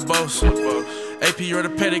down just to boast. AP or the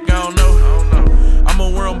Pedic, I don't know. I'ma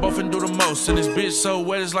wear them both and do the most. And this bitch so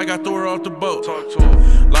wet, it's like I threw her off the boat.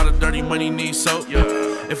 Lot of dirty money needs soap.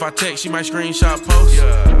 If I text, she might screenshot post.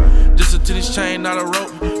 Just a tennis chain, not a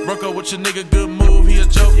rope. Broke up with your nigga, good move, he a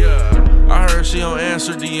joke. I heard she don't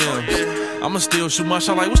answer DMs. I'ma still shoot my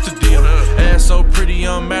shot like, what's the deal? Ass so pretty,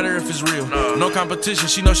 don't matter if it's real. No competition,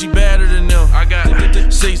 she know she better than them. I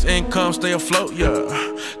got 6 income, stay afloat,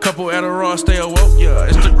 yeah. Couple Adderall, stay awoke, yeah.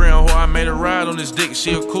 Instagram, who I made a ride on this dick.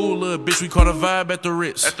 She a cool little bitch, we caught a vibe at the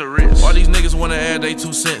Ritz. All these niggas wanna add they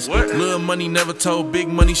 2 cents. Little money never told big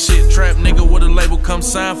money shit. Trap nigga with a label, come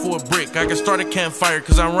sign for a brick. I can start a campfire,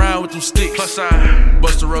 cause I'm riding with them sticks. Plus I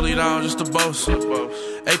bust a rollie down just to boast.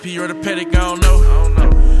 AP or the Pedic, I don't know.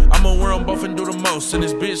 I'ma wear them both and do the most. And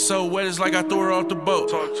this bitch so wet, it's like I threw her off the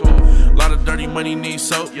boat. Lot of dirty money needs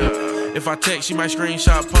soap. If I text, she might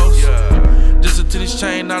screenshot post. Just a tennis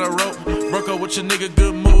chain, not a rope. Broke up with your nigga,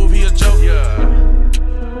 good move, he a joke.